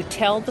 You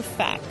tell the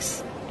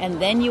facts,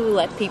 and then you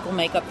let people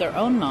make up their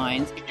own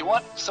minds. You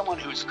want someone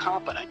who's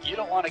competent. You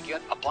don't want to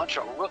get a bunch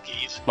of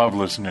rookies. Love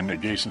listening to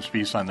Jason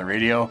Spees on the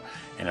radio,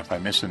 and if I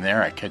miss him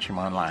there, I catch him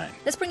online.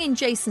 Let's bring in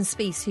Jason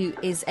Spees, who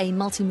is a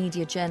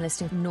multimedia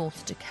journalist in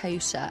North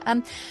Dakota.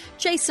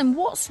 Jason,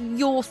 what's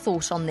your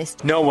thought on this?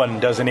 No one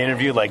does an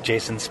interview like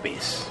Jason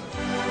Spees.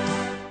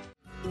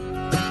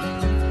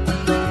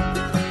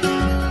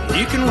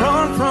 You can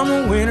run from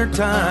the winter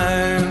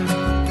time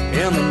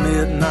in the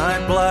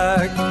midnight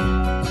black.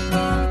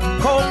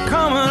 Cold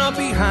coming up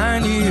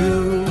behind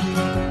you,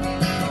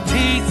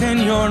 teeth in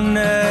your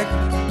neck.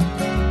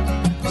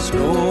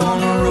 Snow on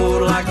the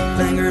road like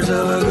the fingers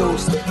of a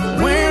ghost.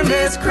 Wind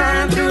is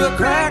crying through a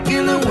crack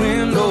in the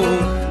window.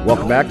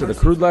 Welcome back to the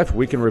Crude Life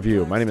Week in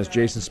Review. My name is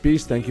Jason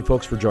Spees. Thank you,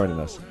 folks, for joining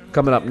us.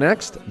 Coming up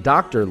next,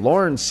 Dr.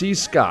 Lauren C.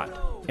 Scott,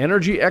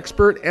 energy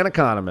expert and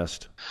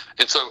economist.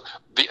 And so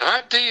the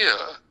idea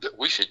that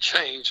we should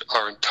change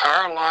our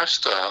entire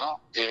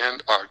lifestyle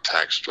and our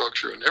tax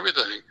structure and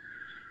everything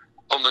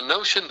on the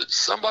notion that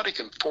somebody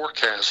can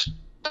forecast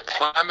the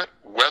climate,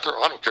 weather,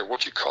 I don't care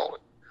what you call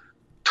it,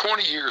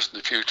 20 years in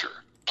the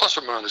future, plus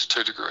or minus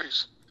 2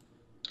 degrees,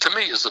 to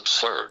me is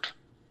absurd.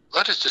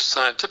 That is just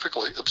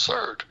scientifically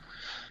absurd.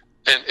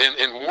 And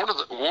one of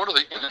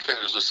the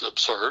indicators that's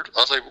absurd,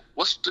 I say,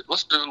 let's do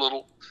a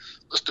little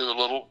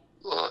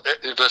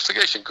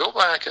investigation. Go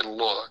back and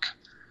look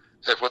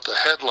at what the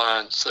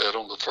headline said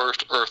on the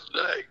first Earth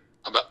Day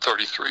about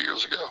 33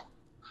 years ago.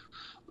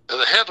 And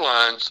the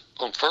headlines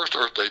on first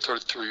Earth Day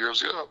 33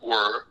 years ago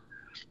were,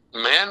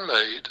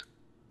 man-made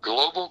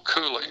global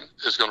cooling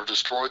is going to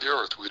destroy the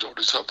Earth. We don't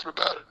do something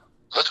about it.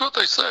 That's what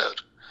they said.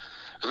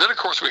 And then, of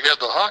course, we had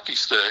the hockey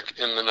stick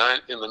in the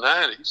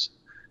 90s,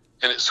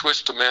 and it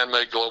switched to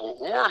man-made global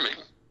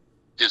warming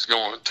is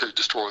going to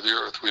destroy the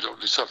Earth. We don't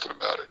do something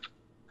about it.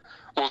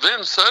 Well,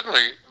 then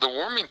suddenly the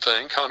warming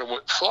thing kind of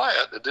went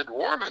flat. It didn't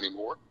warm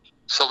anymore.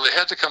 So they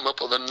had to come up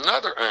with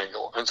another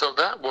angle. And so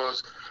that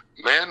was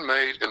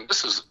man-made, and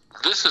this is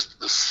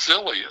the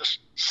silliest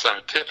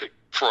scientific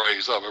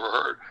phrase I've ever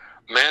heard,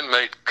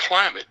 man-made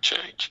climate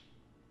change.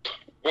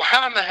 Well,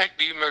 how in the heck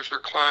do you measure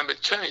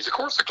climate change? Of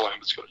course the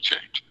climate's going to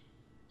change.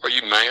 Are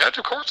you mad?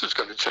 Of course it's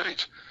going to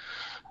change.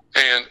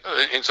 And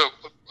so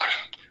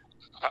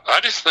I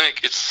just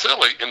think it's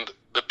silly. And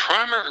the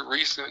primary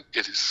reason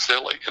it is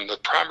silly, and the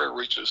primary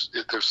reason is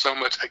there's so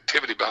much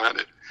activity behind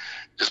it,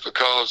 is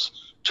because,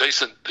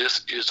 Jason,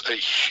 this is a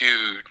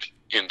huge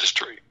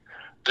industry.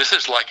 This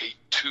is like a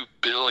 $2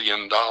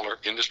 billion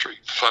industry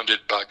funded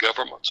by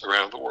governments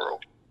around the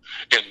world.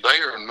 And they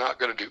are not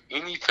going to do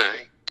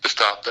anything to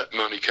stop that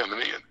money coming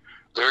in.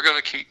 They're going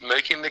to keep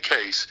making the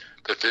case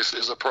that this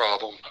is a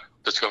problem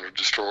that's going to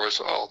destroy us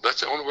all.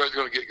 That's the only way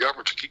they're going to get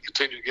government to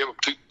continue to give them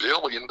 $2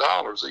 billion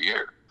a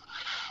year.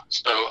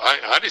 So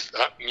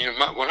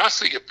when I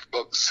see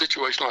a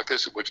situation like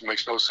this, which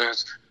makes no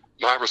sense,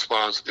 my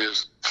response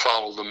is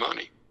follow the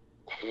money.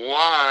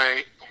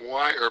 Why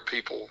are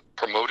people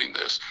promoting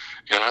this?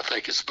 And I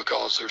think it's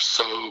because there's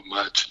so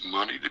much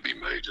money to be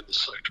made in the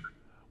sector.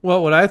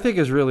 Well, what I think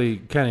is really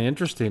kind of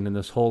interesting in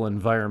this whole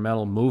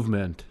environmental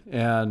movement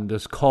and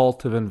this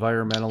cult of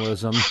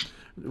environmentalism,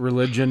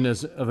 religion of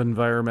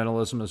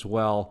environmentalism as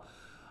well,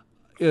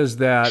 is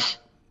that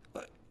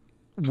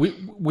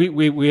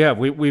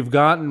we've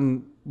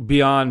gotten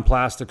beyond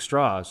plastic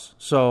straws.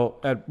 So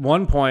at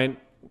one point,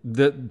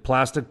 the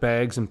plastic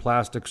bags and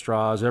plastic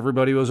straws,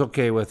 everybody was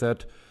okay with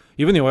it.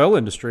 Even the oil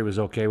industry was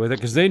okay with it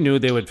because they knew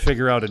they would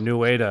figure out a new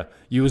way to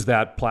use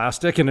that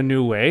plastic in a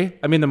new way.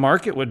 I mean, the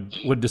market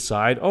would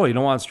decide, oh, you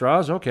don't want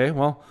straws? Okay,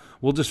 well,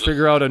 we'll just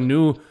figure out a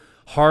new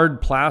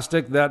hard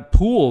plastic that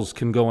pools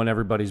can go in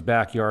everybody's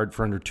backyard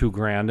for under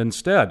 $2,000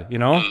 instead. You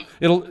know,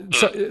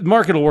 the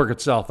market will work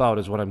itself out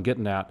is what I'm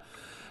getting at.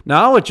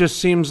 Now it just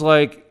seems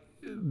like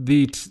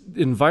the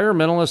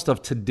environmentalist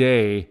of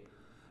today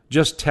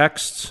just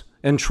texts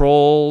and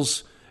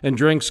trolls and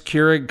drinks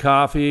Keurig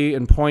coffee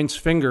and points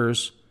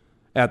fingers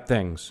at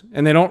things.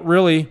 And they don't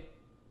really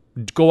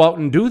go out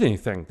and do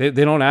anything. They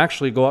don't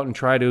actually go out and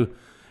try to,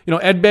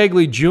 Ed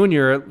Begley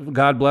Jr.,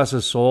 God bless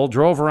his soul,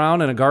 drove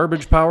around in a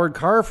garbage-powered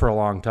car for a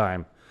long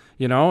time,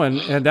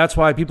 and that's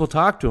why people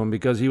talk to him,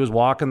 because he was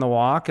walking the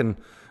walk and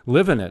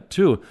living it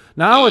too.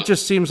 Now it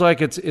just seems like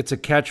it's a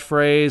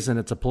catchphrase and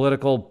it's a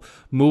political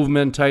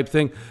movement type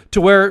thing, to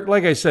where,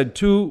 like I said,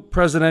 two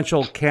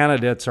presidential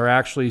candidates are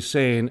actually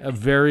saying a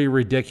very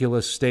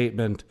ridiculous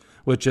statement,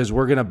 which is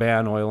we're going to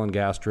ban oil and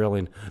gas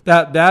drilling.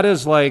 That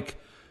is like,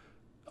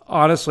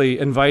 honestly,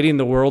 inviting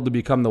the world to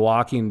become the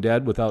Walking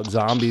Dead without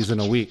zombies in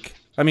a week.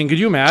 I mean, could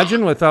you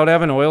imagine without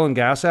having oil and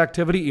gas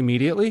activity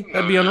immediately?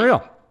 That'd be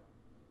unreal.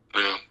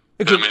 Yeah,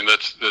 it'd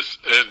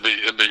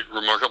be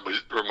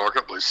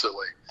remarkably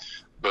silly.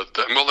 But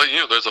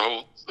there's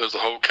a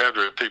whole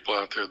cadre of people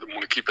out there that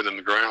want to keep it in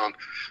the ground,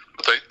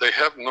 but they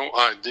have no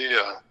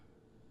idea.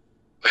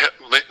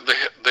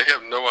 They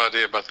have no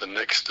idea about the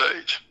next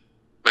stage.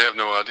 They have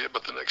no idea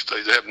about the next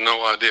stage. They have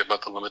no idea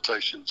about the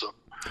limitations of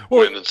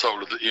wind and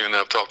solar that you and I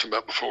have talked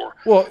about before.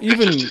 Well,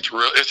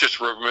 it's just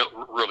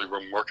really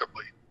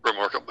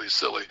remarkably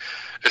silly.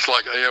 It's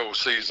like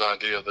AOC's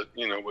idea that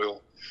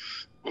we'll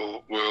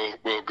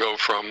go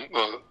from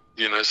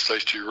the United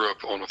States to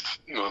Europe on a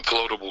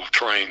floatable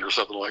train or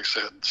something like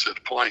that instead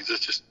of planes.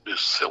 It's just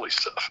silly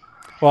stuff.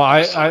 Well,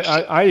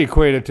 I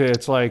equate it to,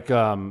 it's like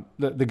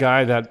the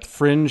guy, that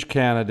fringe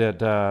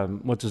candidate,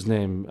 what's his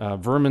name,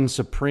 Vermin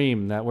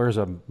Supreme, that wears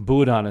a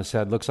boot on his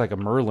head, looks like a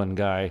Merlin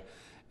guy,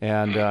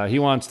 and he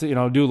wants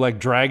to do like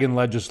dragon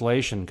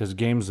legislation because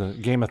Game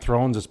of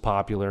Thrones is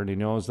popular and he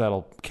knows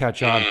that'll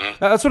catch on.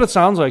 That's what it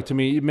sounds like to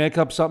me. You make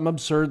up something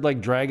absurd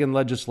like dragon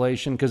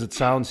legislation because it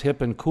sounds hip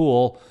and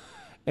cool,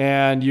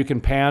 and you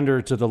can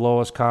pander to the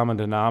lowest common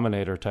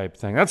denominator type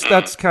thing.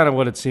 That's kind of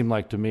what it seemed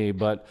like to me,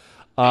 but.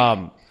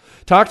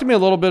 Talk to me a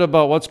little bit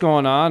about what's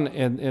going on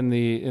in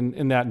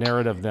that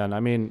narrative. Then, I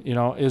mean,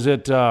 is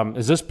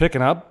this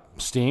picking up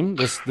steam?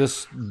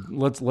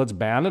 Let's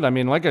ban it. I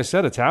mean, like I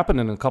said, it's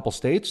happening in a couple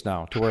states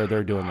now to where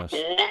they're doing this.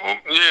 Well,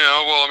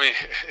 I mean,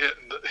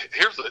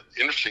 here's the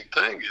interesting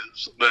thing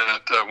is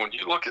that when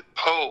you look at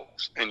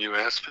polls and you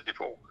ask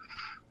people,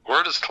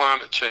 where does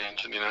climate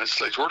change in the United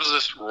States? Where does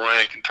this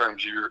rank in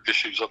terms of your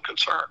issues of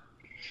concern?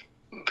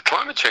 The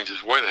climate change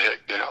is way the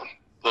heck down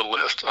the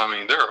list. I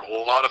mean, there are a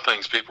lot of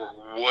things people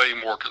are way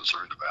more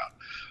concerned about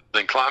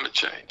than climate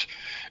change.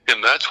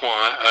 And that's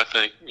why I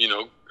think,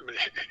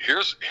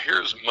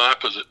 here's my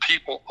position.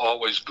 People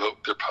always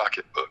vote their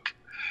pocketbook.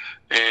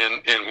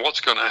 And what's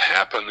going to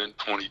happen in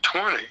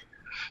 2020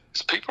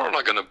 is people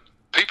are going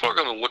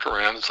to look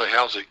around and say,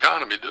 how's the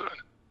economy doing?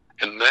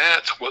 And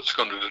that's what's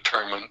going to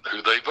determine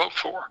who they vote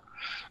for.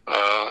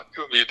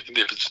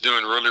 If it's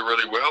doing really,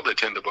 really well, they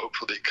tend to vote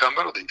for the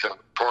incumbent or the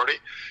incumbent party.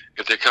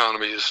 If the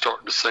economy is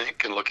starting to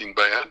sink and looking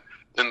bad,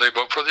 then they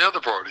vote for the other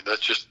party. That's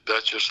just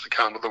the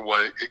kind of the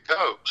way it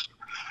goes.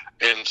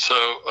 And so,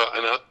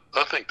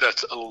 I think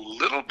that's a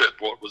little bit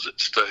what was at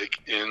stake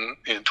in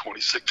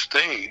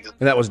 2016.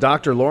 And that was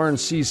Dr. Lauren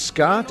C.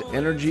 Scott,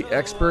 energy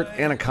expert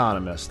and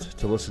economist.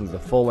 To listen to the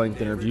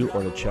full-length interview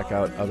or to check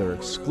out other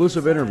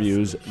exclusive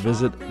interviews,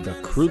 visit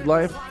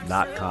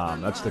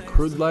thecrudelife.com. That's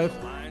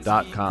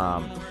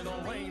thecrudelife.com.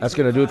 That's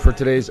going to do it for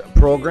today's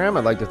program.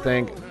 I'd like to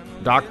thank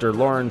Dr.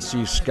 Lauren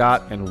C.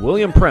 Scott and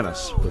William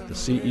Prentice with the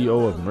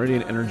CEO of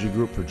Meridian Energy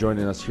Group for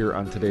joining us here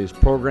on today's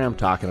program,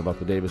 talking about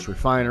the Davis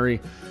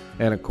Refinery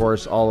and, of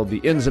course, all of the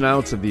ins and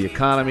outs of the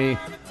economy,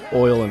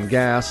 oil and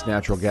gas,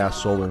 natural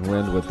gas, solar and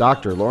wind, with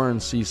Dr. Lauren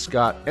C.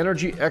 Scott,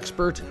 energy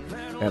expert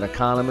and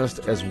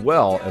economist, as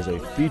well as a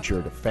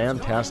featured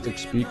fantastic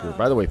speaker.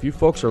 By the way, if you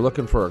folks are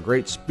looking for a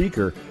great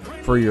speaker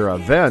for your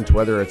event,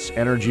 whether it's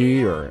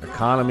energy or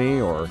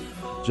economy or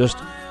just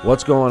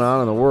what's going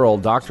on in the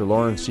world, Dr.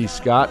 Lauren C.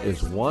 Scott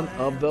is one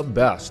of the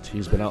best.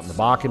 He's been out in the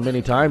Bakken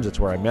many times. That's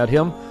where I met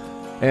him.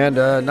 And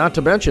not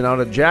to mention out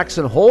at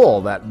Jackson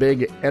Hole, that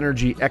big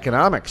energy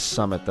economics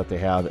summit that they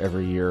have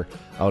every year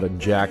out in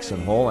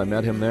Jackson Hole. I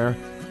met him there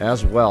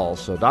as well.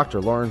 So Dr.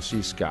 Lauren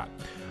C. Scott.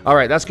 All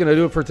right, that's going to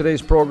do it for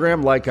today's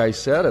program. Like I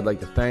said, I'd like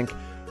to thank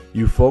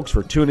you folks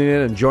for tuning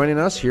in and joining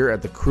us here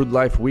at the Crude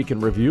Life Week in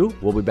Review.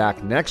 We'll be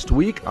back next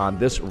week on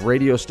this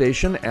radio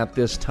station at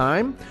this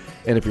time.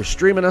 And if you're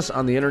streaming us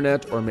on the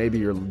internet, or maybe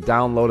you're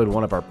downloaded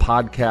one of our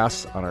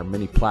podcasts on our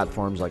many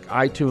platforms like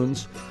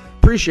iTunes,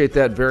 appreciate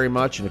that very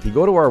much. And if you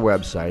go to our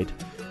website,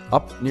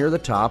 up near the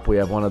top, we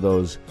have one of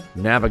those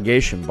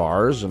navigation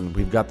bars, and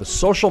we've got the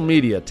social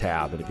media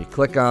tab. And if you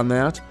click on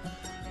that,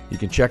 you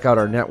can check out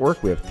our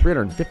network. We have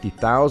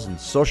 350,000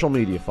 social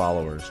media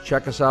followers.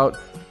 Check us out,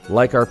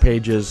 like our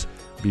pages,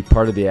 be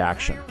part of the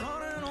action.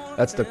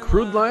 That's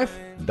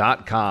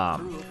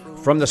thecrudelife.com.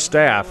 From the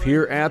staff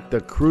here at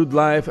the Crude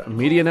Life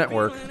Media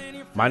Network,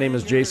 my name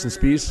is Jason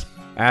Spiess,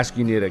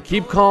 asking you to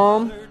keep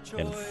calm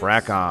and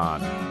frack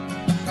on.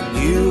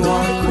 You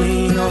are the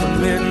queen of the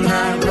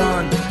midnight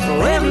run.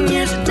 11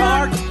 years of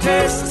dark to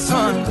taste the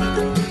sun.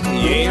 The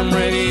AM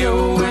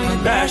radio and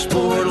the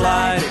dashboard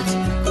light. It's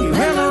you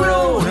and the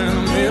road in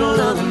the middle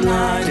of the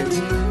night. It's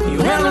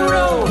you and the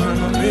road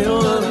in the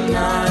middle of the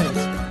night.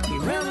 It's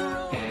you and the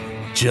road.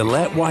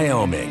 Gillette,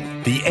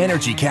 Wyoming, the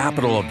energy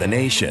capital of the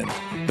nation.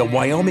 The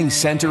Wyoming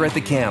Center at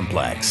the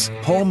Camplex,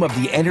 home of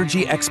the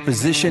Energy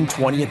Exposition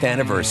 20th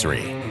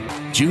anniversary.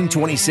 June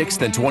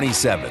 26th and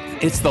 27th,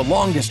 it's the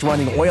longest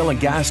running oil and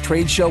gas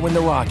trade show in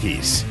the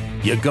Rockies.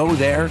 You go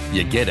there,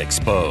 you get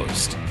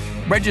exposed.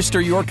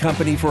 Register your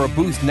company for a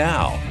booth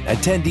now.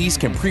 Attendees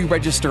can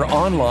pre-register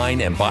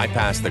online and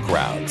bypass the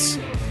crowds.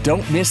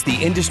 Don't miss the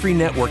industry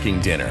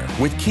networking dinner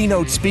with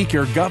keynote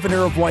speaker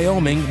Governor of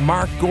Wyoming,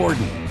 Mark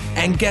Gordon.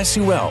 And guess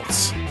who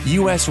else?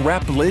 U.S.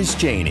 Rep. Liz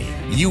Cheney,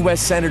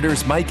 U.S.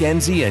 Senators Mike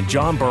Enzi and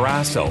John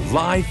Barrasso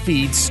live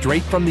feeds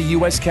straight from the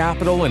U.S.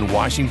 Capitol in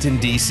Washington,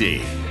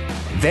 D.C.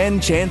 Then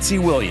Chancey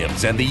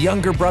Williams and the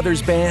Younger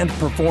Brothers Band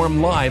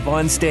perform live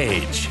on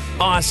stage.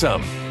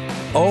 Awesome!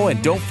 Oh,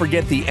 and don't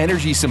forget the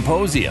Energy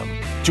Symposium.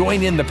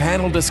 Join in the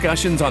panel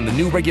discussions on the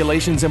new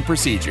regulations and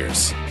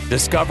procedures.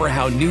 Discover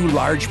how new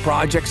large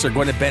projects are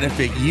going to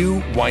benefit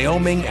you,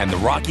 Wyoming, and the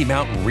Rocky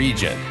Mountain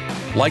region.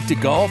 Like to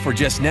golf or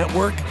just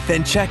network?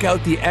 Then check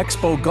out the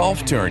Expo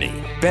Golf Tourney,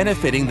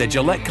 benefiting the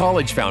Gillette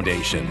College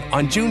Foundation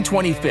on June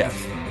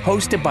 25th,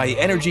 hosted by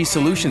Energy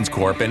Solutions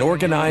Corp. And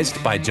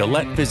organized by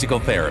Gillette Physical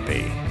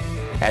Therapy.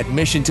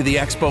 Admission to the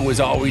Expo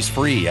is always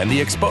free, and the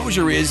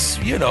exposure is,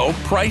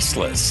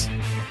 priceless.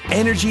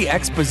 Energy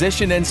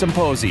Exposition and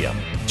Symposium,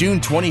 June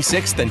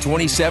 26th and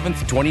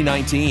 27th,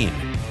 2019.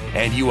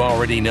 And you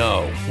already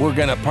know, we're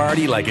gonna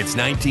party like it's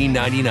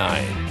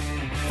 1999.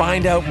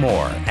 Find out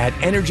more at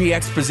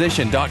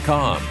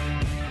energyexposition.com.